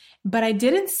 but I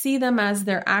didn't see them as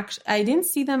I didn't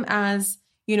see them as,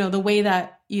 you know, the way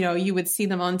that, you know, you would see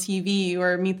them on TV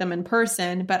or meet them in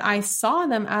person, but I saw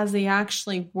them as they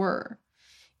actually were.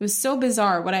 It was so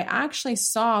bizarre. What I actually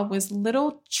saw was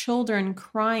little children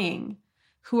crying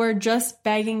who are just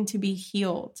begging to be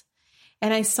healed.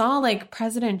 And I saw like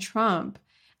President Trump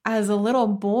as a little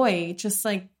boy, just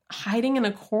like hiding in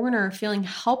a corner, feeling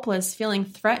helpless, feeling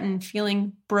threatened,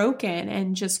 feeling broken,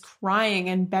 and just crying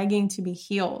and begging to be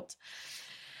healed.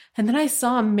 And then I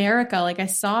saw America, like I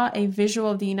saw a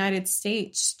visual of the United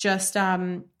States just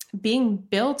being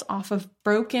built off of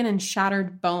broken and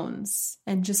shattered bones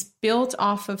and just built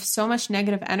off of so much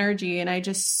negative energy. And I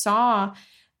just saw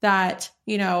that,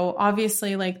 you know,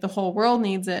 obviously like the whole world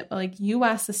needs it, but like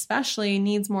US especially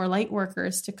needs more light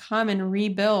workers to come and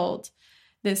rebuild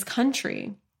this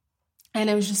country. And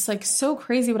it was just like so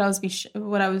crazy what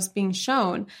I was being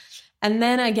shown. And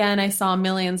then again, I saw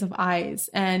millions of eyes.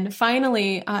 And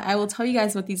finally, I will tell you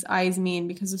guys what these eyes mean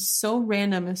because it's so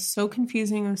random. It's so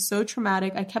confusing. It was so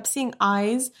traumatic. I kept seeing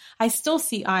eyes. I still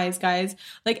see eyes, guys.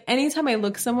 Like anytime I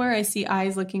look somewhere, I see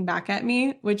eyes looking back at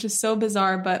me, which is so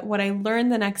bizarre. But what I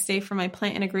learned the next day from my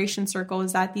plant integration circle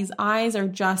is that these eyes are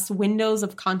just windows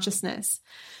of consciousness.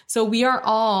 So we are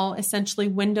all essentially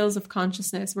windows of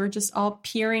consciousness. We're just all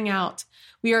peering out.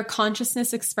 We are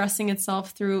consciousness expressing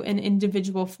itself through an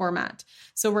individual format.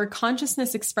 So we're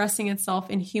consciousness expressing itself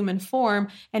in human form,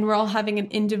 and we're all having an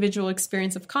individual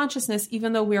experience of consciousness,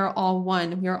 even though we are all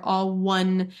one. We are all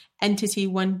one entity,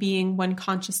 one being, one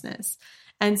consciousness.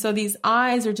 And so these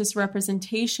eyes are just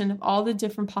representation of all the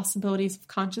different possibilities of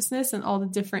consciousness and all the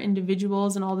different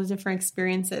individuals and all the different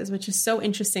experiences, which is so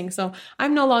interesting. So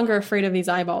I'm no longer afraid of these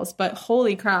eyeballs, but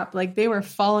holy crap, like they were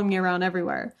following me around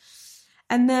everywhere.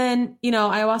 And then, you know,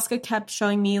 ayahuasca kept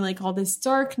showing me like all this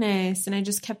darkness, and I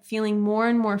just kept feeling more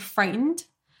and more frightened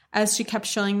as she kept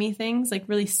showing me things, like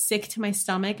really sick to my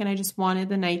stomach, and I just wanted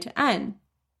the night to end.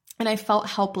 And I felt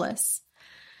helpless.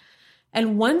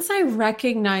 And once I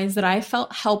recognized that I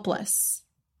felt helpless,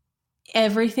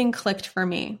 everything clicked for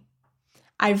me.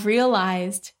 I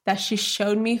realized that she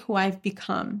showed me who I've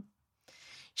become.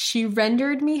 She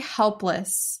rendered me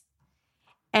helpless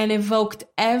and evoked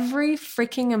every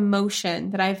freaking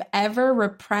emotion that I've ever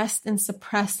repressed and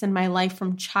suppressed in my life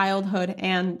from childhood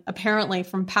and apparently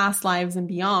from past lives and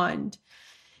beyond.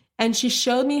 And she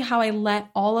showed me how I let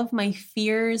all of my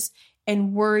fears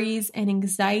and worries and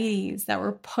anxieties that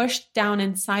were pushed down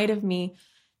inside of me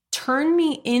turn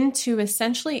me into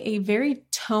essentially a very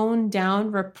toned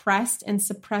down, repressed and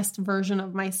suppressed version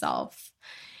of myself.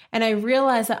 And I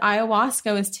realized that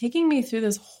ayahuasca was taking me through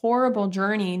this horrible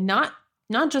journey, not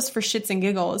just for shits and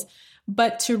giggles,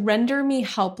 but to render me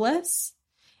helpless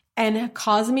and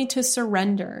cause me to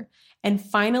surrender, and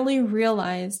finally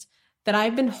realized that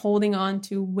I've been holding on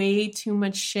to way too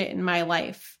much shit in my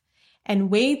life and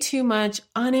way too much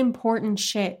unimportant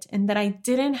shit, and that I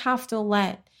didn't have to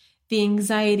let the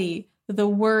anxiety, the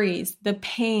worries, the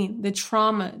pain, the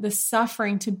trauma, the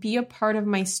suffering to be a part of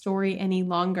my story any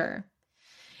longer.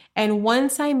 And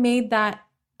once I made that,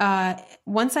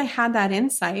 once I had that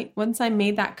insight, once I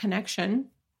made that connection,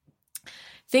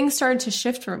 things started to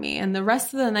shift for me. And the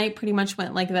rest of the night pretty much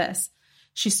went like this.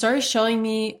 She started showing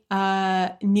me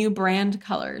new brand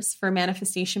colors for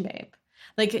Manifestation Babe.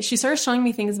 Like, she started showing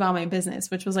me things about my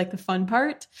business, which was like the fun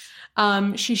part.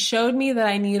 She showed me that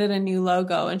I needed a new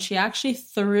logo, and she actually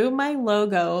threw my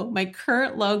logo, my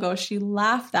current logo, she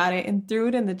laughed at it and threw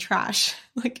it in the trash.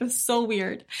 Like, it was so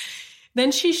weird.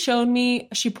 Then she showed me,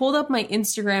 she pulled up my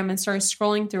Instagram and started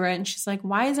scrolling through it. And she's like,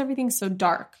 why is everything so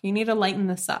dark? You need to lighten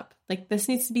this up. Like, this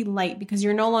needs to be light because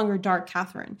you're no longer dark,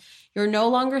 Catherine. You're no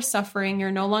longer suffering.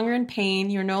 You're no longer in pain.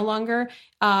 You're no longer,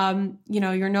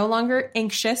 you're no longer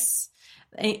anxious.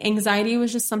 Anxiety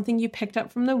was just something you picked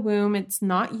up from the womb. It's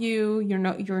not you. You're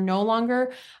no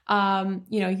longer,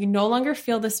 you no longer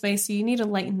feel this way. So you need to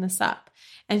lighten this up.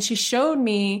 And she showed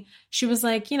me, she was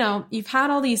like, you've had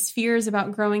all these fears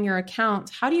about growing your account.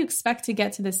 How do you expect to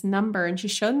get to this number? And she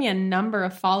showed me a number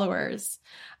of followers,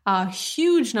 a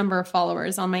huge number of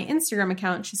followers on my Instagram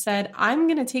account. She said, I'm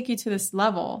going to take you to this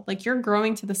level. Like, you're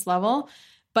growing to this level,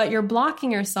 but you're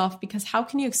blocking yourself because how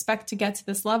can you expect to get to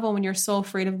this level when you're so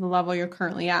afraid of the level you're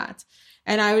currently at?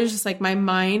 And I was just like, my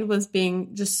mind was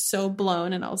being just so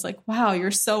blown. And I was like, wow, you're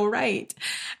so right.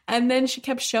 And then she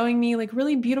kept showing me like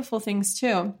really beautiful things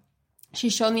too. She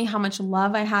showed me how much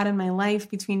love I had in my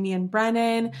life between me and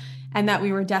Brennan, and that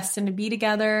we were destined to be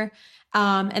together.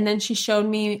 And then she showed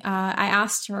me, I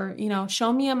asked her,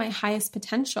 show me at my highest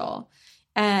potential.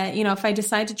 If I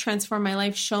decide to transform my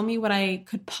life, show me what I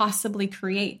could possibly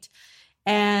create.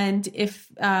 And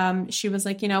if she was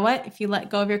like, you know what, if you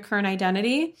let go of your current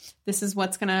identity, this is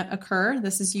what's going to occur.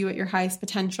 This is you at your highest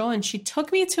potential. And she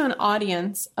took me to an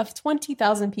audience of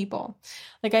 20,000 people.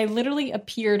 Like, I literally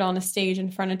appeared on a stage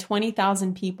in front of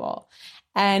 20,000 people.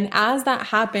 And as that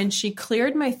happened, she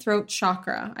cleared my throat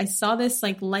chakra. I saw this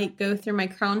like light go through my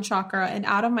crown chakra and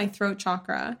out of my throat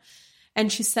chakra.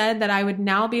 And she said that I would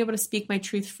now be able to speak my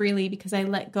truth freely because I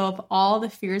let go of all the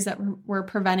fears that were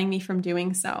preventing me from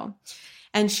doing so.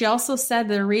 And she also said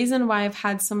the reason why I've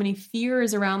had so many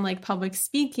fears around like public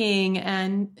speaking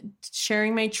and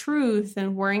sharing my truth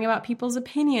and worrying about people's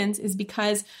opinions is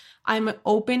because I'm an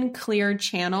open, clear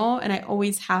channel, and I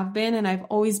always have been, and I've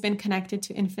always been connected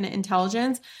to infinite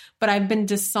intelligence, but I've been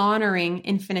dishonoring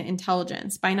infinite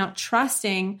intelligence by not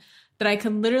trusting that I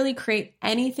could literally create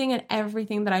anything and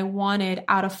everything that I wanted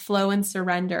out of flow and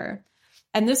surrender.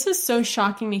 And this was so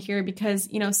shocking to hear because,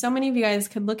 so many of you guys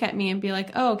could look at me and be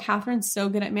like, oh, Catherine's so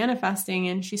good at manifesting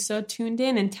and she's so tuned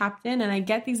in and tapped in. And I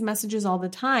get these messages all the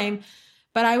time,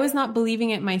 but I was not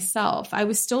believing it myself. I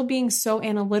was still being so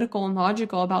analytical and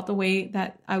logical about the way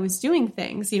that I was doing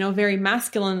things, very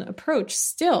masculine approach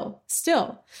still.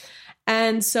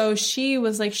 And so she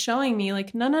was like showing me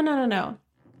like, no.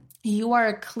 You are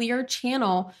a clear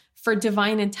channel for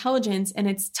divine intelligence, and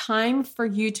it's time for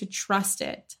you to trust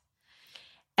it.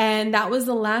 And that was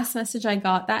the last message I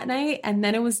got that night. And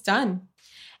then it was done.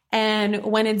 And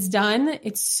when it's done,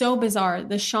 it's so bizarre.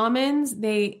 The shamans,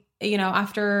 they,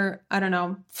 after,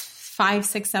 5,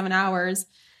 6, 7 hours,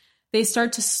 they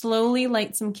start to slowly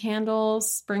light some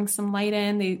candles, bring some light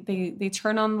in. They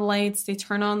turn on the lights. They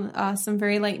turn on some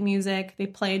very light music. They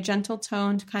play a gentle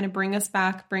tone to kind of bring us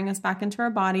back into our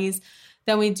bodies.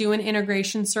 Then we do an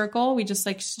integration circle. We just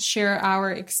like share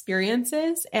our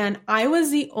experiences. And I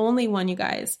was the only one, you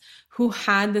guys, who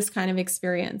had this kind of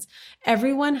experience.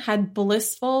 Everyone had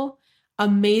blissful,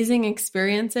 amazing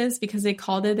experiences because they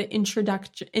called it the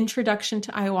introduction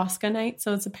to ayahuasca night.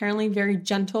 So it's apparently very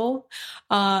gentle.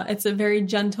 It's a very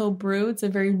gentle brew. It's a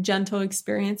very gentle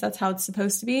experience. That's how it's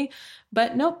supposed to be.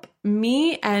 But nope,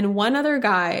 me and one other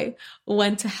guy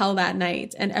went to hell that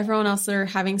night, and everyone else are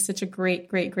having such a great,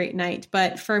 great, great night.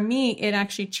 But for me, it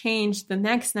actually changed the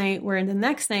next night, where the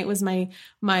next night was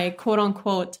my quote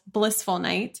unquote blissful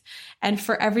night. And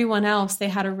for everyone else, they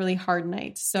had a really hard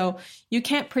night. So you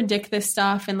can't predict this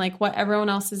stuff, and like what everyone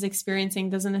else is experiencing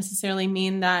doesn't necessarily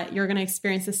mean that you're going to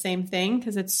experience the same thing,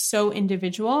 because it's so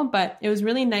individual. But it was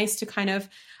really nice to kind of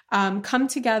come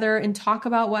together and talk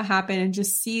about what happened and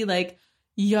just see like,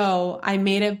 yo, I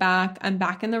made it back. I'm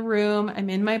back in the room. I'm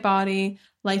in my body.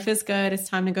 Life is good. It's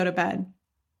time to go to bed.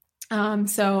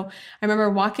 So I remember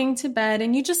walking to bed,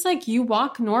 and you just like, you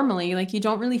walk normally, like you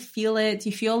don't really feel it.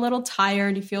 You feel a little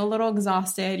tired. You feel a little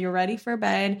exhausted. You're ready for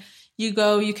bed. You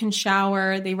go, you can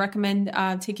shower. They recommend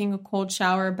taking a cold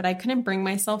shower, but I couldn't bring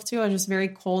myself to. I was just very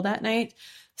cold at night.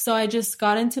 So I just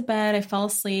got into bed. I fell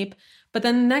asleep. But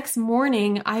then the next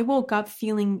morning, I woke up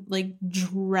feeling like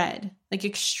dread, like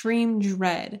extreme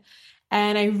dread.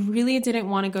 And I really didn't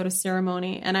want to go to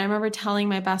ceremony. And I remember telling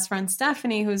my best friend,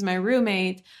 Stephanie, who's my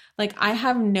roommate, like, I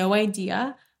have no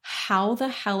idea how the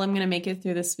hell I'm going to make it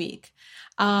through this week.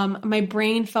 My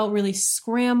brain felt really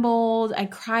scrambled. I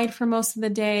cried for most of the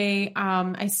day.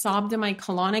 I sobbed in my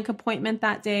colonic appointment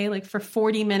that day, like for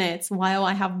 40 minutes while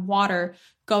I have water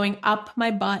going up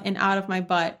my butt and out of my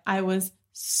butt. I was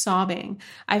sobbing.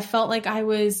 I felt like I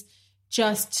was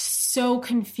just so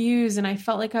confused, and I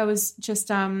felt like I was just,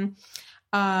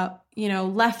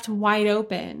 left wide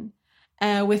open,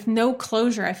 with no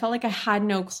closure. I felt like I had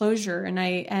no closure.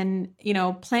 And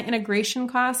plant integration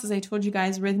class, as I told you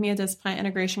guys, Rhythmia does plant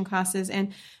integration classes.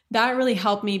 And that really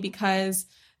helped me, because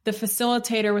the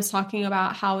facilitator was talking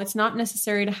about how it's not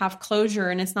necessary to have closure,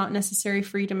 and it's not necessary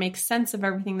for you to make sense of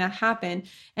everything that happened,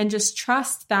 and just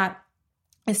trust that,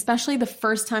 especially the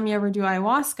first time you ever do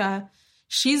ayahuasca,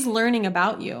 she's learning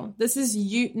about you. This is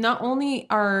you. Not only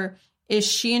is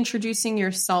she introducing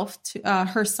herself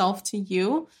to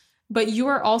you, but you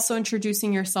are also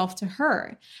introducing yourself to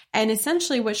her. And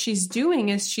essentially what she's doing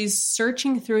is she's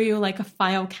searching through you like a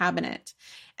file cabinet.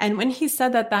 And when he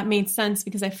said that, that made sense,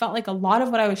 because I felt like a lot of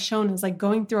what I was shown was like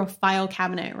going through a file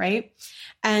cabinet, right?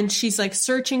 And she's like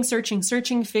searching,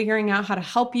 figuring out how to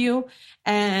help you,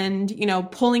 and,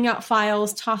 pulling out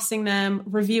files, tossing them,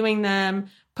 reviewing them,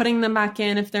 putting them back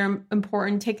in if they're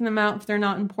important, taking them out if they're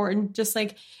not important. Just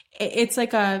like, it's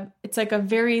like a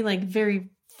very, like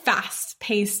very fast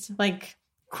paced, like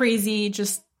crazy,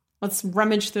 just let's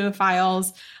rummage through the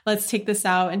files. Let's take this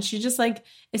out. And she's just like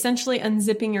essentially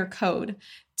unzipping your code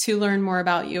to learn more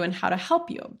about you and how to help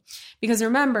you. Because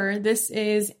remember, this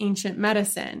is ancient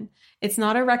medicine. It's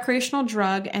not a recreational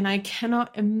drug, and I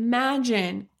cannot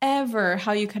imagine ever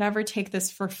how you could ever take this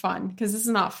for fun, because this is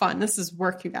not fun. This is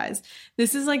work, you guys.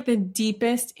 This is like the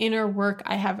deepest inner work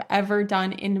I have ever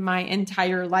done in my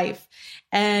entire life.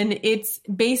 And it's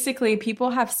basically, people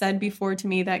have said before to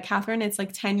me that, Catherine, it's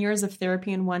like 10 years of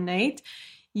therapy in one night.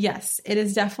 Yes, it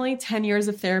is definitely 10 years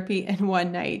of therapy in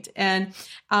one night. And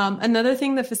another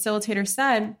thing the facilitator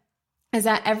said is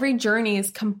that every journey is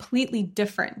completely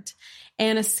different.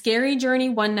 And a scary journey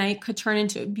one night could turn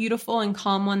into a beautiful and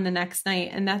calm one the next night,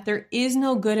 and that there is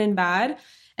no good and bad.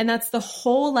 And that's the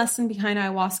whole lesson behind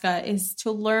ayahuasca, is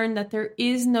to learn that there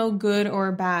is no good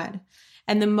or bad.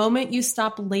 And the moment you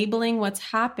stop labeling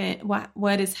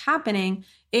what is happening,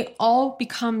 it all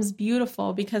becomes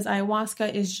beautiful, because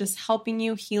ayahuasca is just helping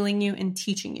you, healing you, and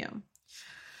teaching you.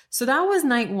 So that was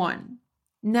night one.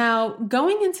 Now,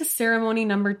 going into ceremony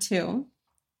number 2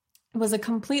 was a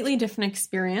completely different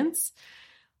experience,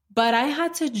 but I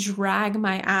had to drag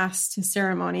my ass to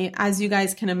ceremony, as you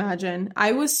guys can imagine.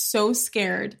 I was so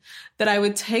scared that I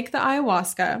would take the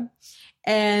ayahuasca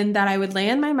and that I would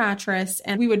lay on my mattress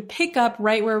and we would pick up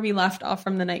right where we left off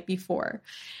from the night before.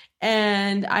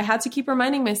 And I had to keep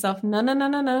reminding myself,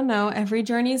 no. Every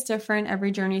journey is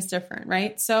different,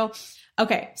 right? So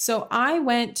I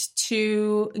went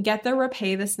to get the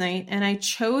rapé this night, and I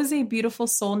chose a beautiful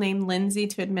soul named Lindsay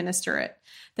to administer it.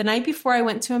 The night before, I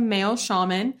went to a male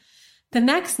shaman. The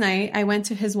next night, I went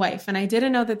to his wife, and I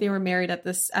didn't know that they were married at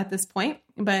this point,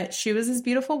 but she was his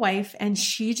beautiful wife, and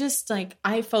she just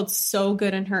I felt so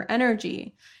good in her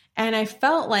energy. And I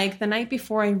felt like the night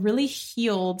before, I really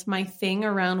healed my thing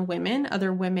around women,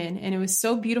 other women. And it was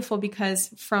so beautiful, because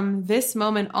from this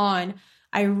moment on,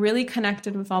 I really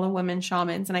connected with all the women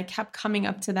shamans, and I kept coming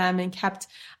up to them and kept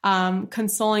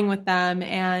consoling with them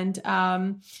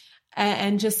and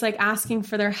and just like asking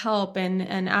for their help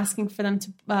and asking for them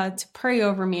to pray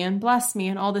over me and bless me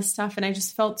and all this stuff. And I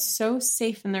just felt so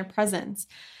safe in their presence.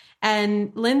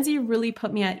 And Lindsay really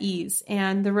put me at ease.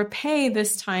 And the Repay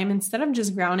this time, instead of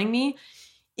just grounding me,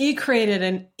 it created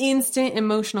an instant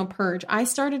emotional purge. I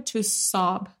started to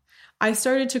sob. I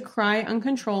started to cry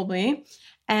uncontrollably.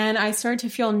 And I started to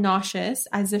feel nauseous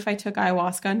as if I took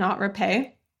ayahuasca, not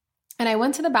Repay. And I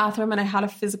went to the bathroom and I had a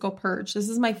physical purge. This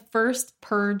is my first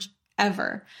purge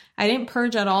ever. I didn't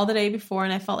purge at all the day before,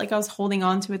 and I felt like I was holding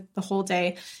on to it the whole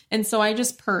day. And so I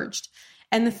just purged.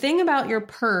 And the thing about your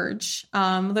purge,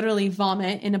 literally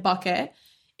vomit in a bucket,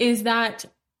 is that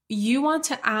you want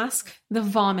to ask the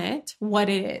vomit what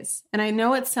it is. And I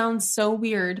know it sounds so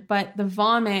weird, but the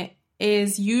vomit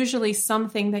is usually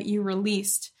something that you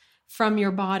released from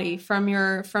your body, from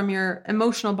your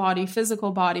emotional body,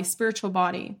 physical body, spiritual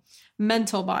body,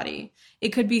 mental body. It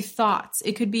could be thoughts.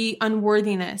 It could be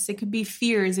unworthiness. It could be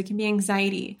fears. It could be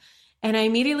anxiety. And I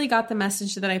immediately got the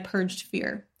message that I purged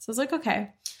fear. So I was like, okay.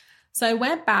 So I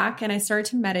went back and I started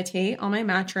to meditate on my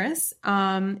mattress.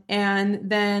 And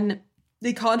then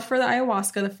they called for the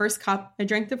ayahuasca, the first cup. I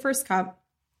drank the first cup.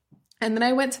 And then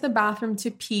I went to the bathroom to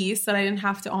pee so that I didn't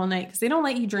have to all night, because they don't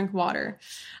let you drink water.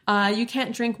 You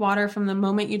can't drink water from the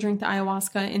moment you drink the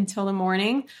ayahuasca until the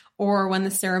morning or when the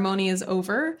ceremony is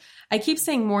over. I keep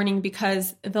saying morning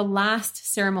because the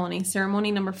last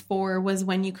ceremony number 4, was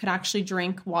when you could actually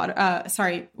drink water.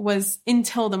 Was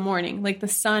until the morning. Like the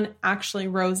sun actually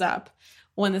rose up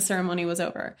when the ceremony was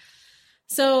over.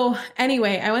 So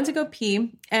anyway, I went to go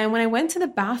pee, and when I went to the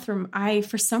bathroom, I,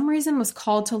 for some reason, was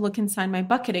called to look inside my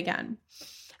bucket again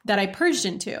that I purged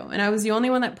into, and I was the only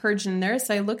one that purged in there.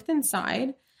 So I looked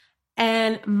inside,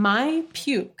 and my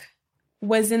puke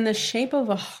was in the shape of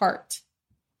a heart.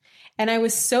 And I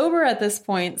was sober at this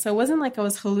point, so it wasn't like I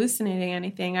was hallucinating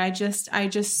anything. I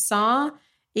just saw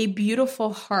a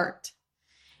beautiful heart.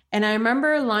 And I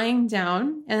remember lying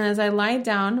down, and as I lied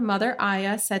down, Mother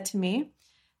Aya said to me,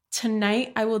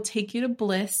 "Tonight, I will take you to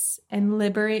bliss and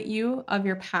liberate you of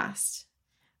your past.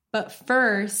 But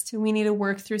first, we need to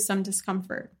work through some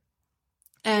discomfort."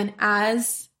 And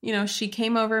as, she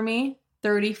came over me,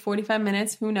 30, 45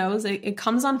 minutes, who knows? It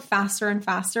comes on faster and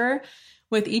faster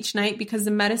with each night because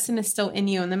the medicine is still in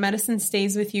you, and the medicine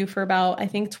stays with you for about, I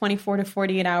think, 24 to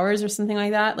 48 hours or something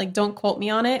like that. Like, don't quote me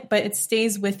on it, but it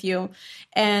stays with you.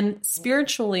 And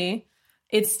spiritually,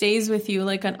 it stays with you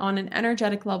like on an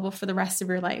energetic level for the rest of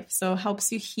your life. So it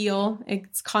helps you heal.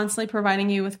 It's constantly providing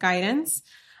you with guidance,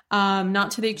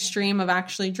 not to the extreme of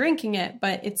actually drinking it,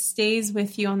 but it stays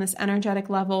with you on this energetic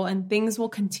level, and things will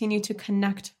continue to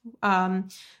connect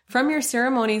from your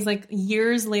ceremonies like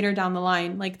years later down the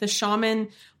line. Like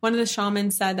one of the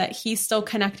shamans said that he's still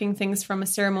connecting things from a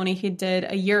ceremony he did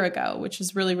a year ago, which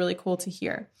is really, really cool to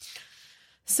hear.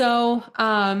 So,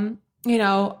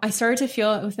 I started to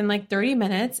feel it within like 30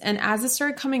 minutes. And as it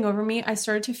started coming over me, I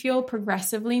started to feel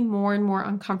progressively more and more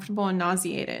uncomfortable and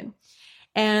nauseated.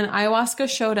 And ayahuasca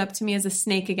showed up to me as a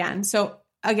snake again. So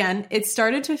again, it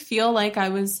started to feel like I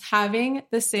was having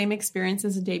the same experience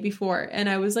as the day before. And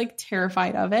I was like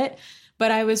terrified of it,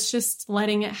 but I was just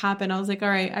letting it happen. I was like, all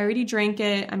right, I already drank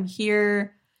it. I'm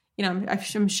here.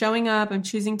 I'm showing up. I'm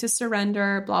choosing to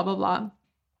surrender, blah, blah, blah.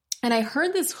 And I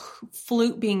heard this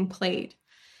flute being played.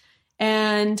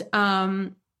 And,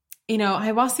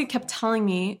 ayahuasca kept telling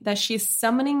me that she's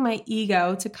summoning my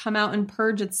ego to come out and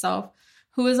purge itself,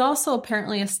 who is also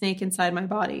apparently a snake inside my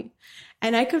body.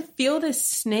 And I could feel this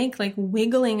snake like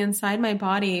wiggling inside my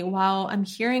body while I'm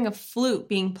hearing a flute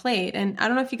being played. And I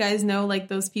don't know if you guys know, like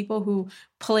those people who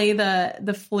play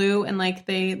the flute and like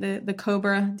the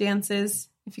cobra dances,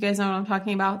 if you guys know what I'm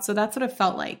talking about. So that's what it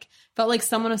felt like. It felt like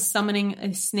someone was summoning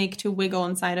a snake to wiggle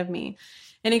inside of me.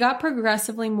 And it got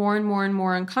progressively more and more and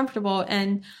more uncomfortable.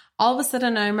 And all of a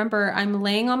sudden, I remember I'm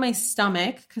laying on my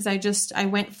stomach because I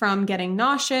went from getting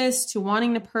nauseous to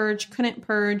wanting to purge, couldn't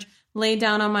purge, lay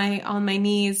down on my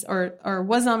knees or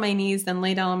was on my knees, then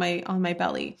lay down on my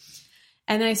belly.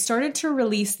 And then I started to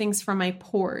release things from my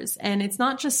pores. And it's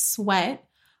not just sweat,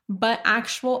 but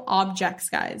actual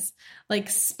objects, guys, like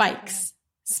spikes.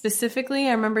 Specifically,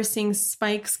 I remember seeing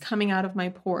spikes coming out of my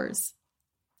pores.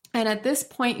 And at this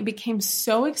point, it became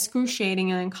so excruciating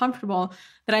and uncomfortable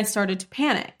that I started to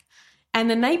panic. And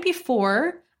the night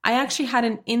before, I actually had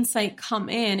an insight come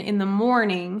in the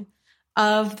morning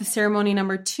of the ceremony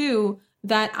number 2,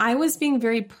 that I was being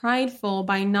very prideful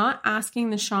by not asking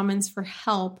the shamans for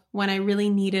help when I really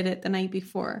needed it the night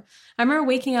before. I remember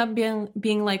waking up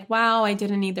being like, wow, I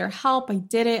didn't need their help. I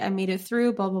did it. I made it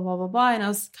through, blah, blah, blah, blah, blah. And I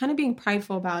was kind of being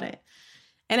prideful about it.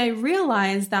 And I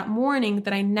realized that morning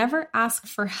that I never asked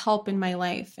for help in my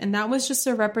life. And that was just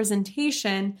a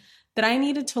representation that I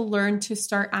needed to learn to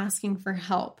start asking for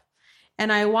help. And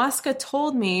ayahuasca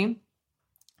told me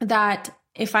that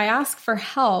if I ask for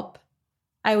help,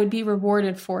 I would be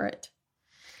rewarded for it.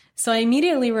 So I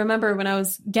immediately remember when I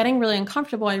was getting really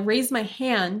uncomfortable, I raised my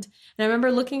hand, and I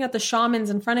remember looking at the shamans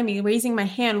in front of me, raising my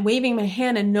hand, waving my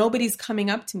hand, and nobody's coming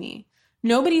up to me.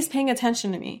 Nobody's paying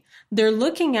attention to me. They're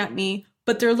looking at me,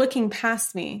 but they're looking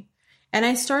past me. And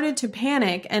I started to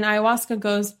panic, and ayahuasca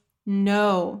goes,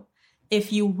 no,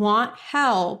 if you want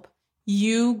help,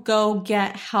 you go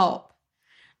get help.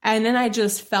 And then I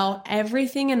just felt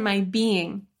everything in my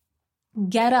being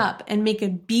get up and make a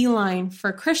beeline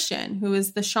for Christian, who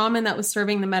was the shaman that was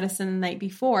serving the medicine the night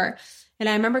before. And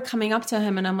I remember coming up to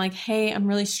him and I'm like, hey, I'm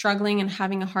really struggling and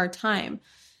having a hard time.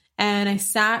 And I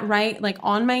sat right like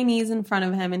on my knees in front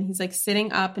of him, and he's like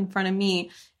sitting up in front of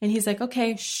me. And he's like,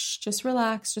 okay, shh, just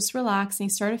relax, just relax. And he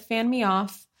started to fan me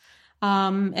off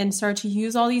and started to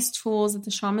use all these tools that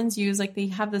the shamans use. Like they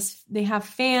have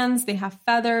fans, they have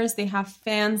feathers, they have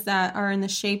fans that are in the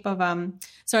shape of,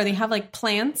 they have like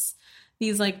plants,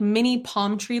 these like mini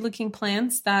palm tree looking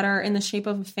plants that are in the shape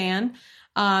of a fan.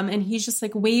 And he's just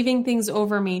like waving things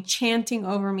over me, chanting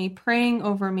over me, praying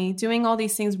over me, doing all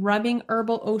these things, rubbing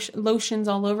herbal lotions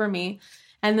all over me.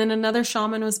 And then another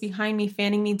shaman was behind me,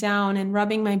 fanning me down and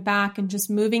rubbing my back and just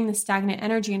moving the stagnant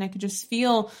energy. And I could just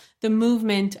feel the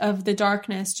movement of the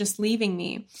darkness just leaving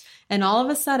me. And all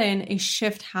of a sudden, a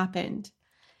shift happened.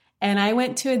 And I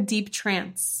went to a deep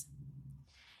trance.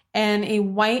 And a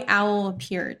white owl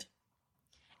appeared.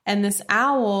 And this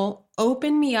owl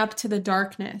opened me up to the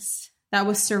darkness that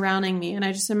was surrounding me. And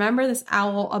I just remember this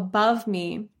owl above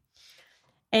me.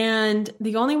 And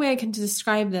the only way I can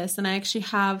describe this, and I actually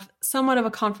have somewhat of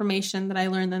a confirmation that I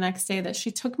learned the next day, that she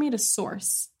took me to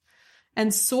Source.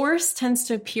 And Source tends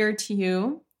to appear to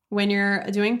you when you're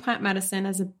doing plant medicine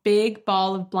as a big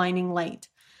ball of blinding light.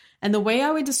 And the way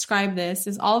I would describe this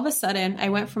is all of a sudden I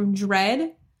went from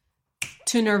dread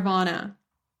to nirvana.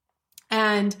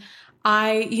 And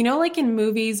like in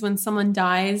movies, when someone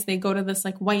dies, they go to this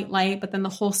like white light, but then the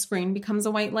whole screen becomes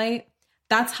a white light.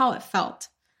 That's how it felt.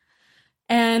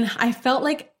 And I felt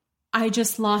like I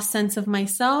just lost sense of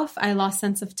myself. I lost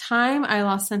sense of time. I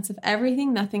lost sense of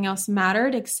everything. Nothing else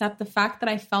mattered except the fact that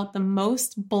I felt the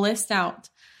most blissed out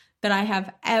that I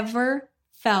have ever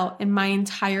felt in my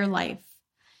entire life.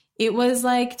 It was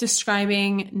like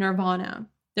describing nirvana.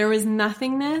 There was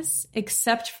nothingness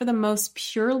except for the most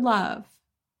pure love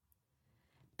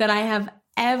that I have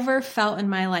ever felt in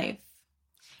my life.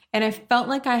 And I felt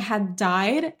like I had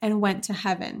died and went to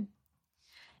heaven.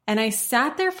 And I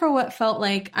sat there for what felt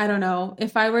like, I don't know,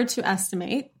 if I were to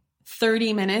estimate,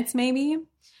 30 minutes maybe,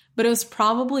 but it was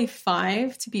probably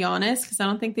 5, to be honest, because I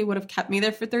don't think they would have kept me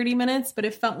there for 30 minutes, but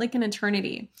it felt like an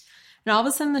eternity. And all of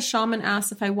a sudden the shaman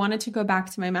asked if I wanted to go back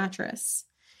to my mattress.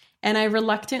 And I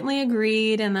reluctantly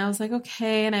agreed, and I was like,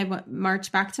 okay. And I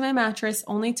marched back to my mattress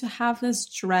only to have this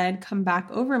dread come back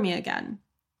over me again.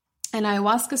 And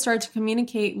ayahuasca started to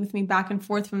communicate with me back and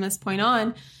forth from this point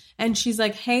on. And she's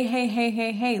like,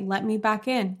 hey, let me back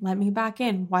in. Let me back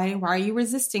in. Why are you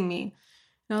resisting me?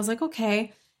 And I was like,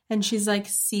 okay. And she's like,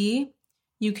 see,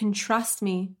 you can trust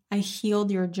me. I healed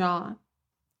your jaw.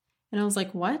 And I was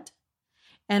like, what?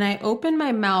 And I opened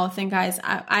my mouth, and guys,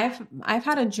 I've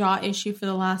had a jaw issue for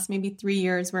the last maybe 3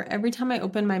 years where every time I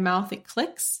open my mouth, it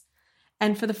clicks.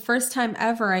 And for the first time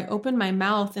ever, I opened my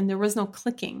mouth and there was no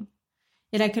clicking.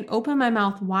 And I could open my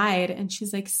mouth wide, and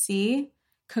she's like, see,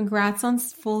 congrats on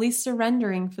fully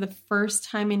surrendering for the first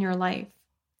time in your life.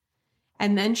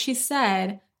 And then she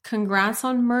said, congrats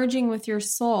on merging with your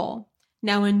soul.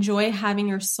 Now enjoy having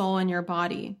your soul in your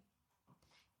body.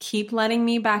 Keep letting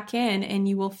me back in and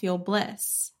you will feel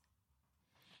bliss.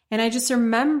 And I just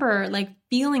remember like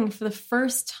feeling for the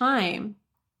first time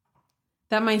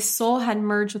that my soul had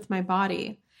merged with my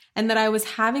body and that I was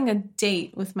having a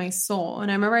date with my soul. And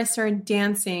I remember I started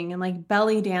dancing and like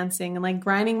belly dancing and like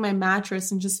grinding my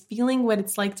mattress and just feeling what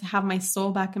it's like to have my soul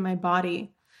back in my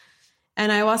body.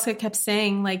 And ayahuasca kept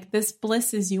saying like, this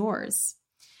bliss is yours.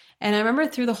 And I remember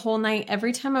through the whole night,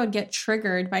 every time I would get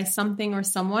triggered by something or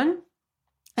someone,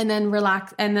 and then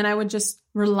relax. And then I would just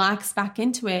relax back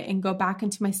into it and go back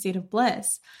into my state of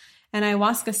bliss. And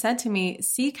ayahuasca said to me,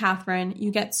 see, Catherine,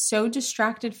 you get so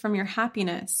distracted from your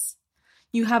happiness.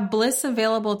 You have bliss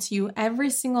available to you every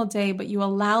single day, but you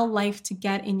allow life to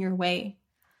get in your way.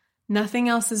 Nothing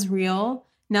else is real.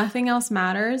 Nothing else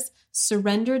matters.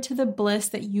 Surrender to the bliss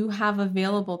that you have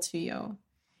available to you.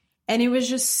 And it was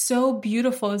just so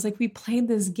beautiful. It was like we played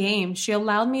this game. She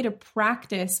allowed me to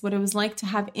practice what it was like to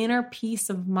have inner peace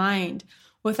of mind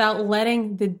without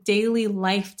letting the daily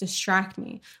life distract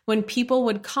me. When people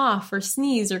would cough or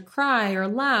sneeze or cry or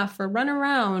laugh or run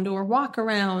around or walk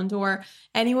around, or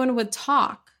anyone would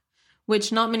talk,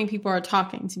 which not many people are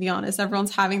talking, to be honest.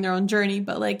 Everyone's having their own journey.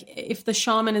 But like if the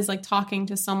shaman is like talking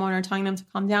to someone or telling them to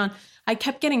calm down, I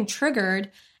kept getting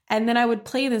triggered. And then I would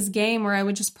play this game where I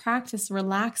would just practice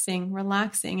relaxing,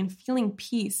 and feeling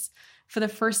peace for the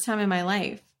first time in my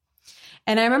life.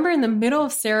 And I remember in the middle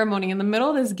of ceremony, in the middle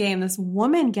of this game, this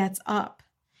woman gets up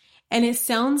and it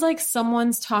sounds like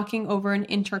someone's talking over an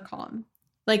intercom.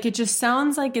 Like it just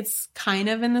sounds like it's kind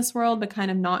of in this world, but kind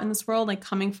of not in this world, like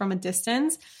coming from a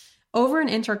distance over an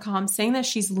intercom saying that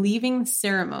she's leaving the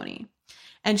ceremony.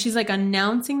 And she's like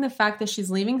announcing the fact that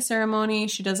she's leaving ceremony.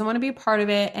 She doesn't want to be a part of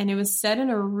it. And it was said in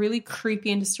a really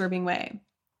creepy and disturbing way.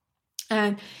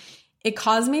 And it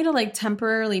caused me to like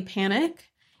temporarily panic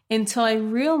until I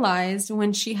realized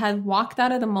when she had walked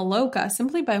out of the maloka,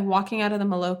 simply by walking out of the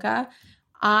maloka,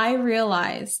 I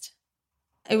realized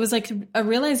it was like a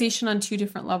realization on two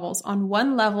different levels. On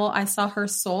one level, I saw her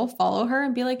soul follow her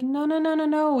and be like,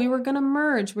 no. We were going to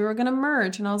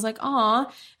merge. And I was like, aw. And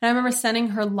I remember sending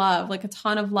her love, like a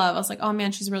ton of love. I was like, oh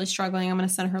man, she's really struggling. I'm going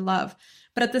to send her love.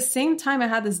 But at the same time, I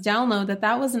had this download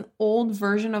that was an old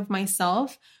version of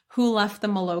myself who left the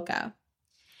maloka.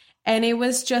 And it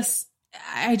was just,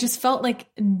 I just felt like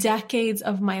decades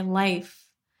of my life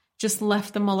just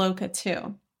left the maloka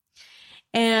too.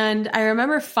 And I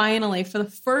remember finally, for the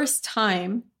first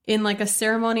time in like a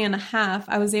ceremony and a half,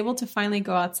 I was able to finally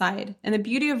go outside. And the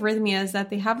beauty of Rythmia is that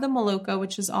they have the maloka,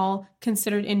 which is all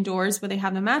considered indoors, where they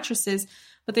have the mattresses,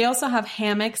 but they also have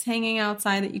hammocks hanging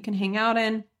outside that you can hang out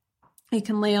in. You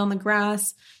can lay on the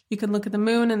grass. You can look at the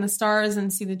moon and the stars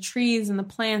and see the trees and the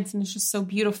plants, and it's just so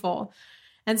beautiful.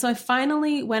 And so I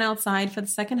finally went outside for the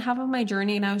second half of my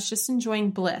journey, and I was just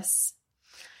enjoying bliss.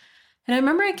 And I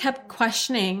remember I kept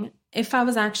questioning if I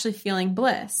was actually feeling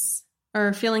bliss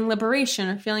or feeling liberation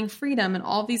or feeling freedom and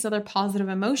all these other positive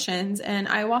emotions. And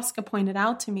ayahuasca pointed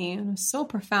out to me, and it was so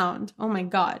profound. Oh my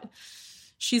God.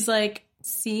 She's like,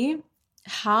 see,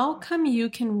 how come you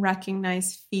can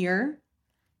recognize fear,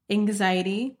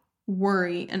 anxiety,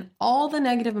 worry, and all the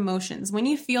negative emotions? When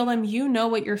you feel them, you know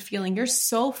what you're feeling. You're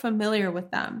so familiar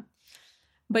with them.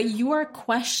 But you are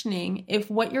questioning if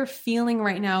what you're feeling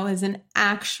right now is an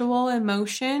actual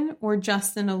emotion or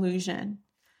just an illusion.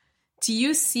 Do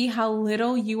you see how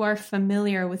little you are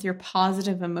familiar with your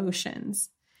positive emotions?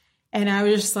 And I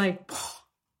was just like,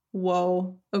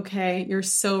 whoa, okay, you're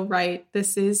so right.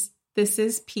 This is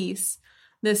peace.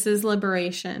 This is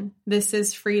liberation. This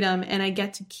is freedom. And I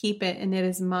get to keep it, and it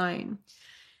is mine.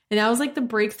 And that was like the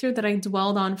breakthrough that I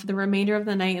dwelled on for the remainder of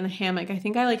the night in the hammock. I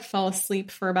think I like fell asleep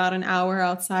for about an hour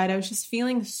outside. I was just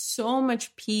feeling so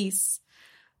much peace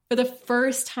for the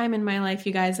first time in my life,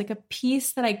 you guys, like a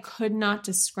peace that I could not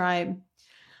describe.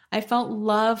 I felt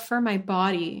love for my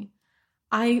body.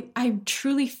 I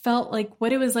truly felt like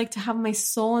what it was like to have my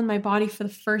soul in my body for the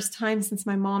first time since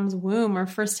my mom's womb, or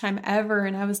first time ever.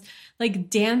 And I was like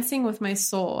dancing with my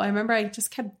soul. I remember I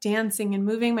just kept dancing and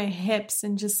moving my hips,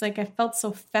 and just like I felt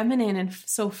so feminine and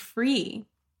so free.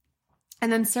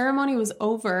 And then ceremony was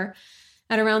over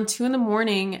at around 2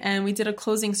 a.m, and we did a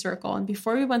closing circle. And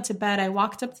before we went to bed, I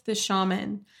walked up to the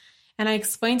shaman and I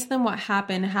explained to them what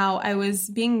happened, how I was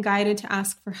being guided to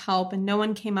ask for help and no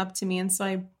one came up to me. And so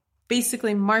I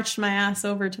basically marched my ass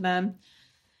over to them.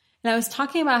 And I was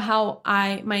talking about how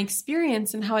my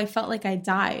experience and how I felt like I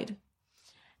died.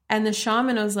 And the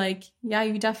shaman was like, yeah,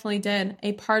 you definitely did.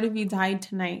 A part of you died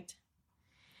tonight.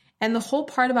 And the whole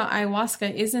part about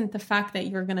ayahuasca isn't the fact that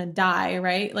you're going to die,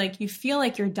 right? Like you feel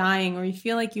like you're dying or you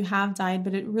feel like you have died,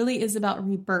 but it really is about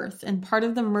rebirth. And part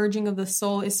of the merging of the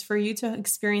soul is for you to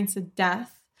experience a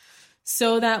death,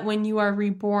 so that when you are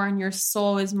reborn, your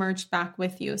soul is merged back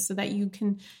with you, so that you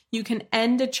can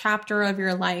end a chapter of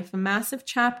your life, a massive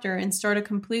chapter, and start a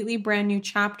completely brand new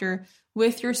chapter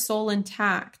with your soul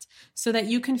intact, so that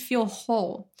you can feel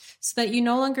whole, so that you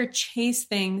no longer chase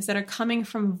things that are coming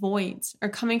from voids or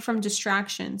coming from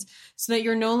distractions, so that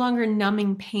you're no longer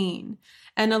numbing pain.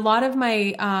 And a lot of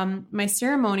my my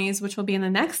ceremonies, which will be in the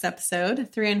next episode,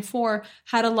 3 and 4,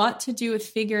 had a lot to do with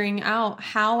figuring out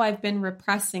how I've been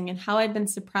repressing and how I've been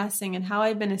suppressing and how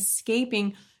I've been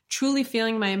escaping truly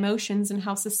feeling my emotions, and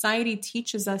how society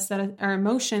teaches us that our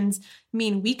emotions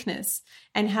mean weakness,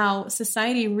 and how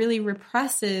society really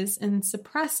represses and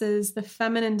suppresses the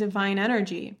feminine divine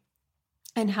energy,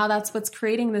 and how that's what's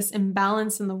creating this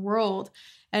imbalance in the world,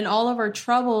 And all of our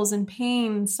troubles and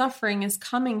pain and suffering is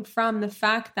coming from the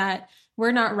fact that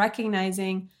we're not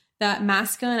recognizing that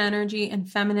masculine energy and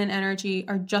feminine energy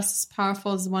are just as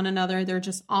powerful as one another. They're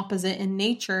just opposite in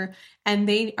nature, and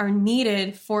they are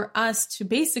needed for us to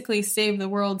basically save the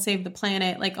world, save the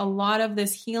planet. Like a lot of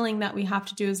this healing that we have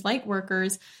to do as light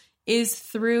workers is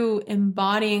through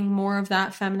embodying more of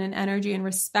that feminine energy and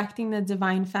respecting the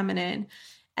divine feminine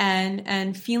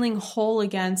and feeling whole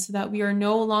again, so that we are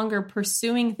no longer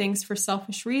pursuing things for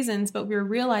selfish reasons, but we're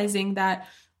realizing that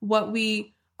what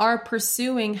we are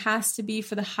pursuing has to be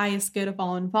for the highest good of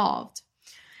all involved.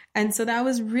 And so that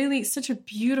was really such a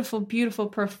beautiful, beautiful,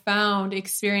 profound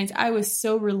experience. I was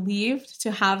so relieved to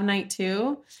have night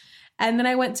 2. And then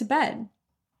I went to bed.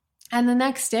 And the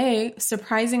next day,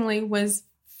 surprisingly, was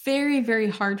very, very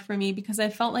hard for me because I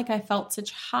felt like I felt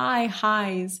such high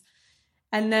highs.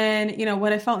 And then,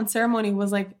 what I felt in ceremony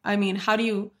was like, I mean, how do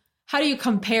you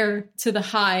compare to the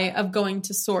high of going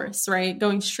to source, right?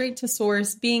 Going straight to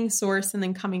source, being source, and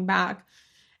then coming back.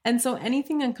 And so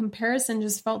anything in comparison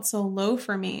just felt so low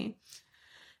for me.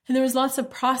 And there was lots of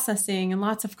processing and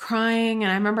lots of crying.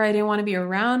 And I remember I didn't want to be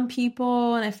around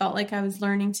people. And I felt like I was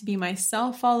learning to be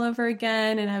myself all over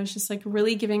again. And I was just like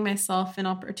really giving myself an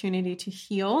opportunity to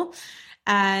heal.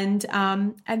 And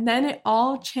then it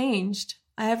all changed.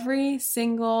 Every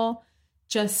single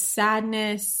just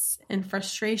sadness and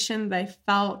frustration that I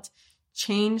felt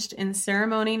changed in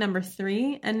ceremony number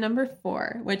 3 and number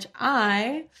 4, which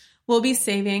I will be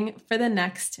saving for the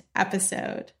next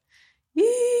episode.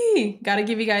 Yee! Gotta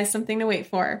give you guys something to wait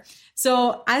for.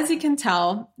 So as you can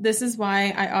tell, this is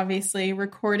why I obviously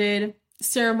recorded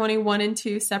ceremony 1 and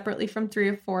 2 separately from 3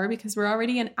 or 4, because we're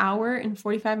already an hour and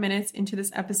 45 minutes into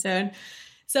this episode.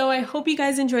 So I hope you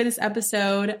guys enjoy this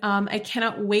episode. I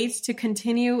cannot wait to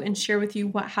continue and share with you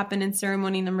what happened in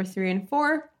ceremony number 3 and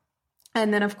 4.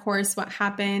 And then, of course, what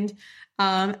happened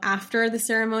after the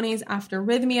ceremonies, after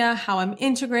Rhythmia, how I'm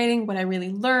integrating, what I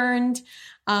really learned.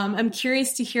 I'm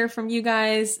curious to hear from you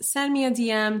guys. Send me a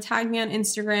DM, tag me on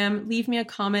Instagram, leave me a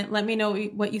comment. Let me know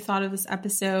what you thought of this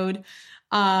episode.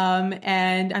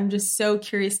 And I'm just so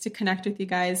curious to connect with you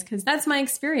guys because that's my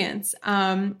experience.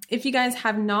 If you guys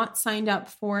have not signed up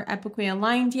for Epically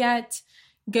Aligned yet,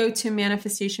 go to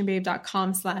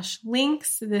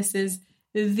manifestationbabe.com/links. This is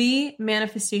the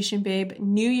Manifestation Babe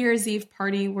New Year's Eve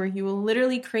party where you will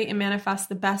literally create and manifest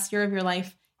the best year of your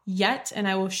life yet. And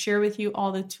I will share with you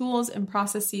all the tools and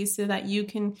processes so that you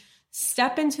can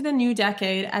step into the new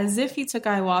decade as if you took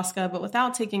ayahuasca, but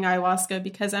without taking ayahuasca,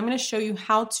 because I'm going to show you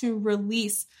how to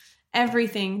release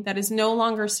everything that is no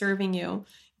longer serving you,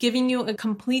 giving you a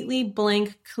completely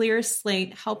blank, clear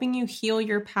slate, helping you heal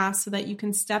your past so that you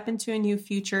can step into a new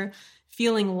future,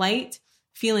 feeling light,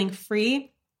 feeling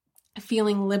free,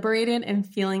 feeling liberated, and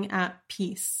feeling at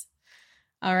peace.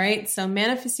 All right. So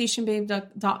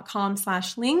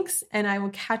manifestationbabe.com/links, and I will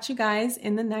catch you guys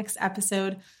in the next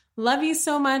episode. Love you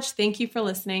so much. Thank you for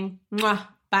listening. Mwah.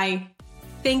 Bye.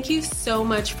 Thank you so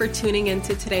much for tuning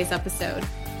into today's episode.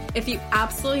 If you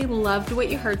absolutely loved what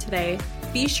you heard today,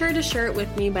 be sure to share it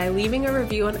with me by leaving a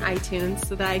review on iTunes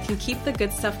so that I can keep the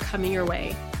good stuff coming your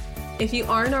way. If you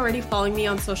aren't already following me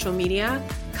on social media,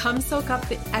 come soak up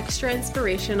the extra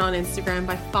inspiration on Instagram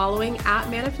by following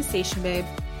 @ManifestationBabe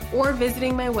or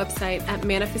visiting my website at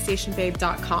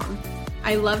manifestationbabe.com.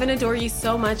 I love and adore you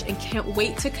so much and can't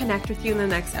wait to connect with you in the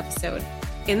next episode.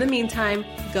 In the meantime,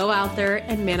 go out there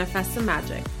and manifest some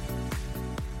magic.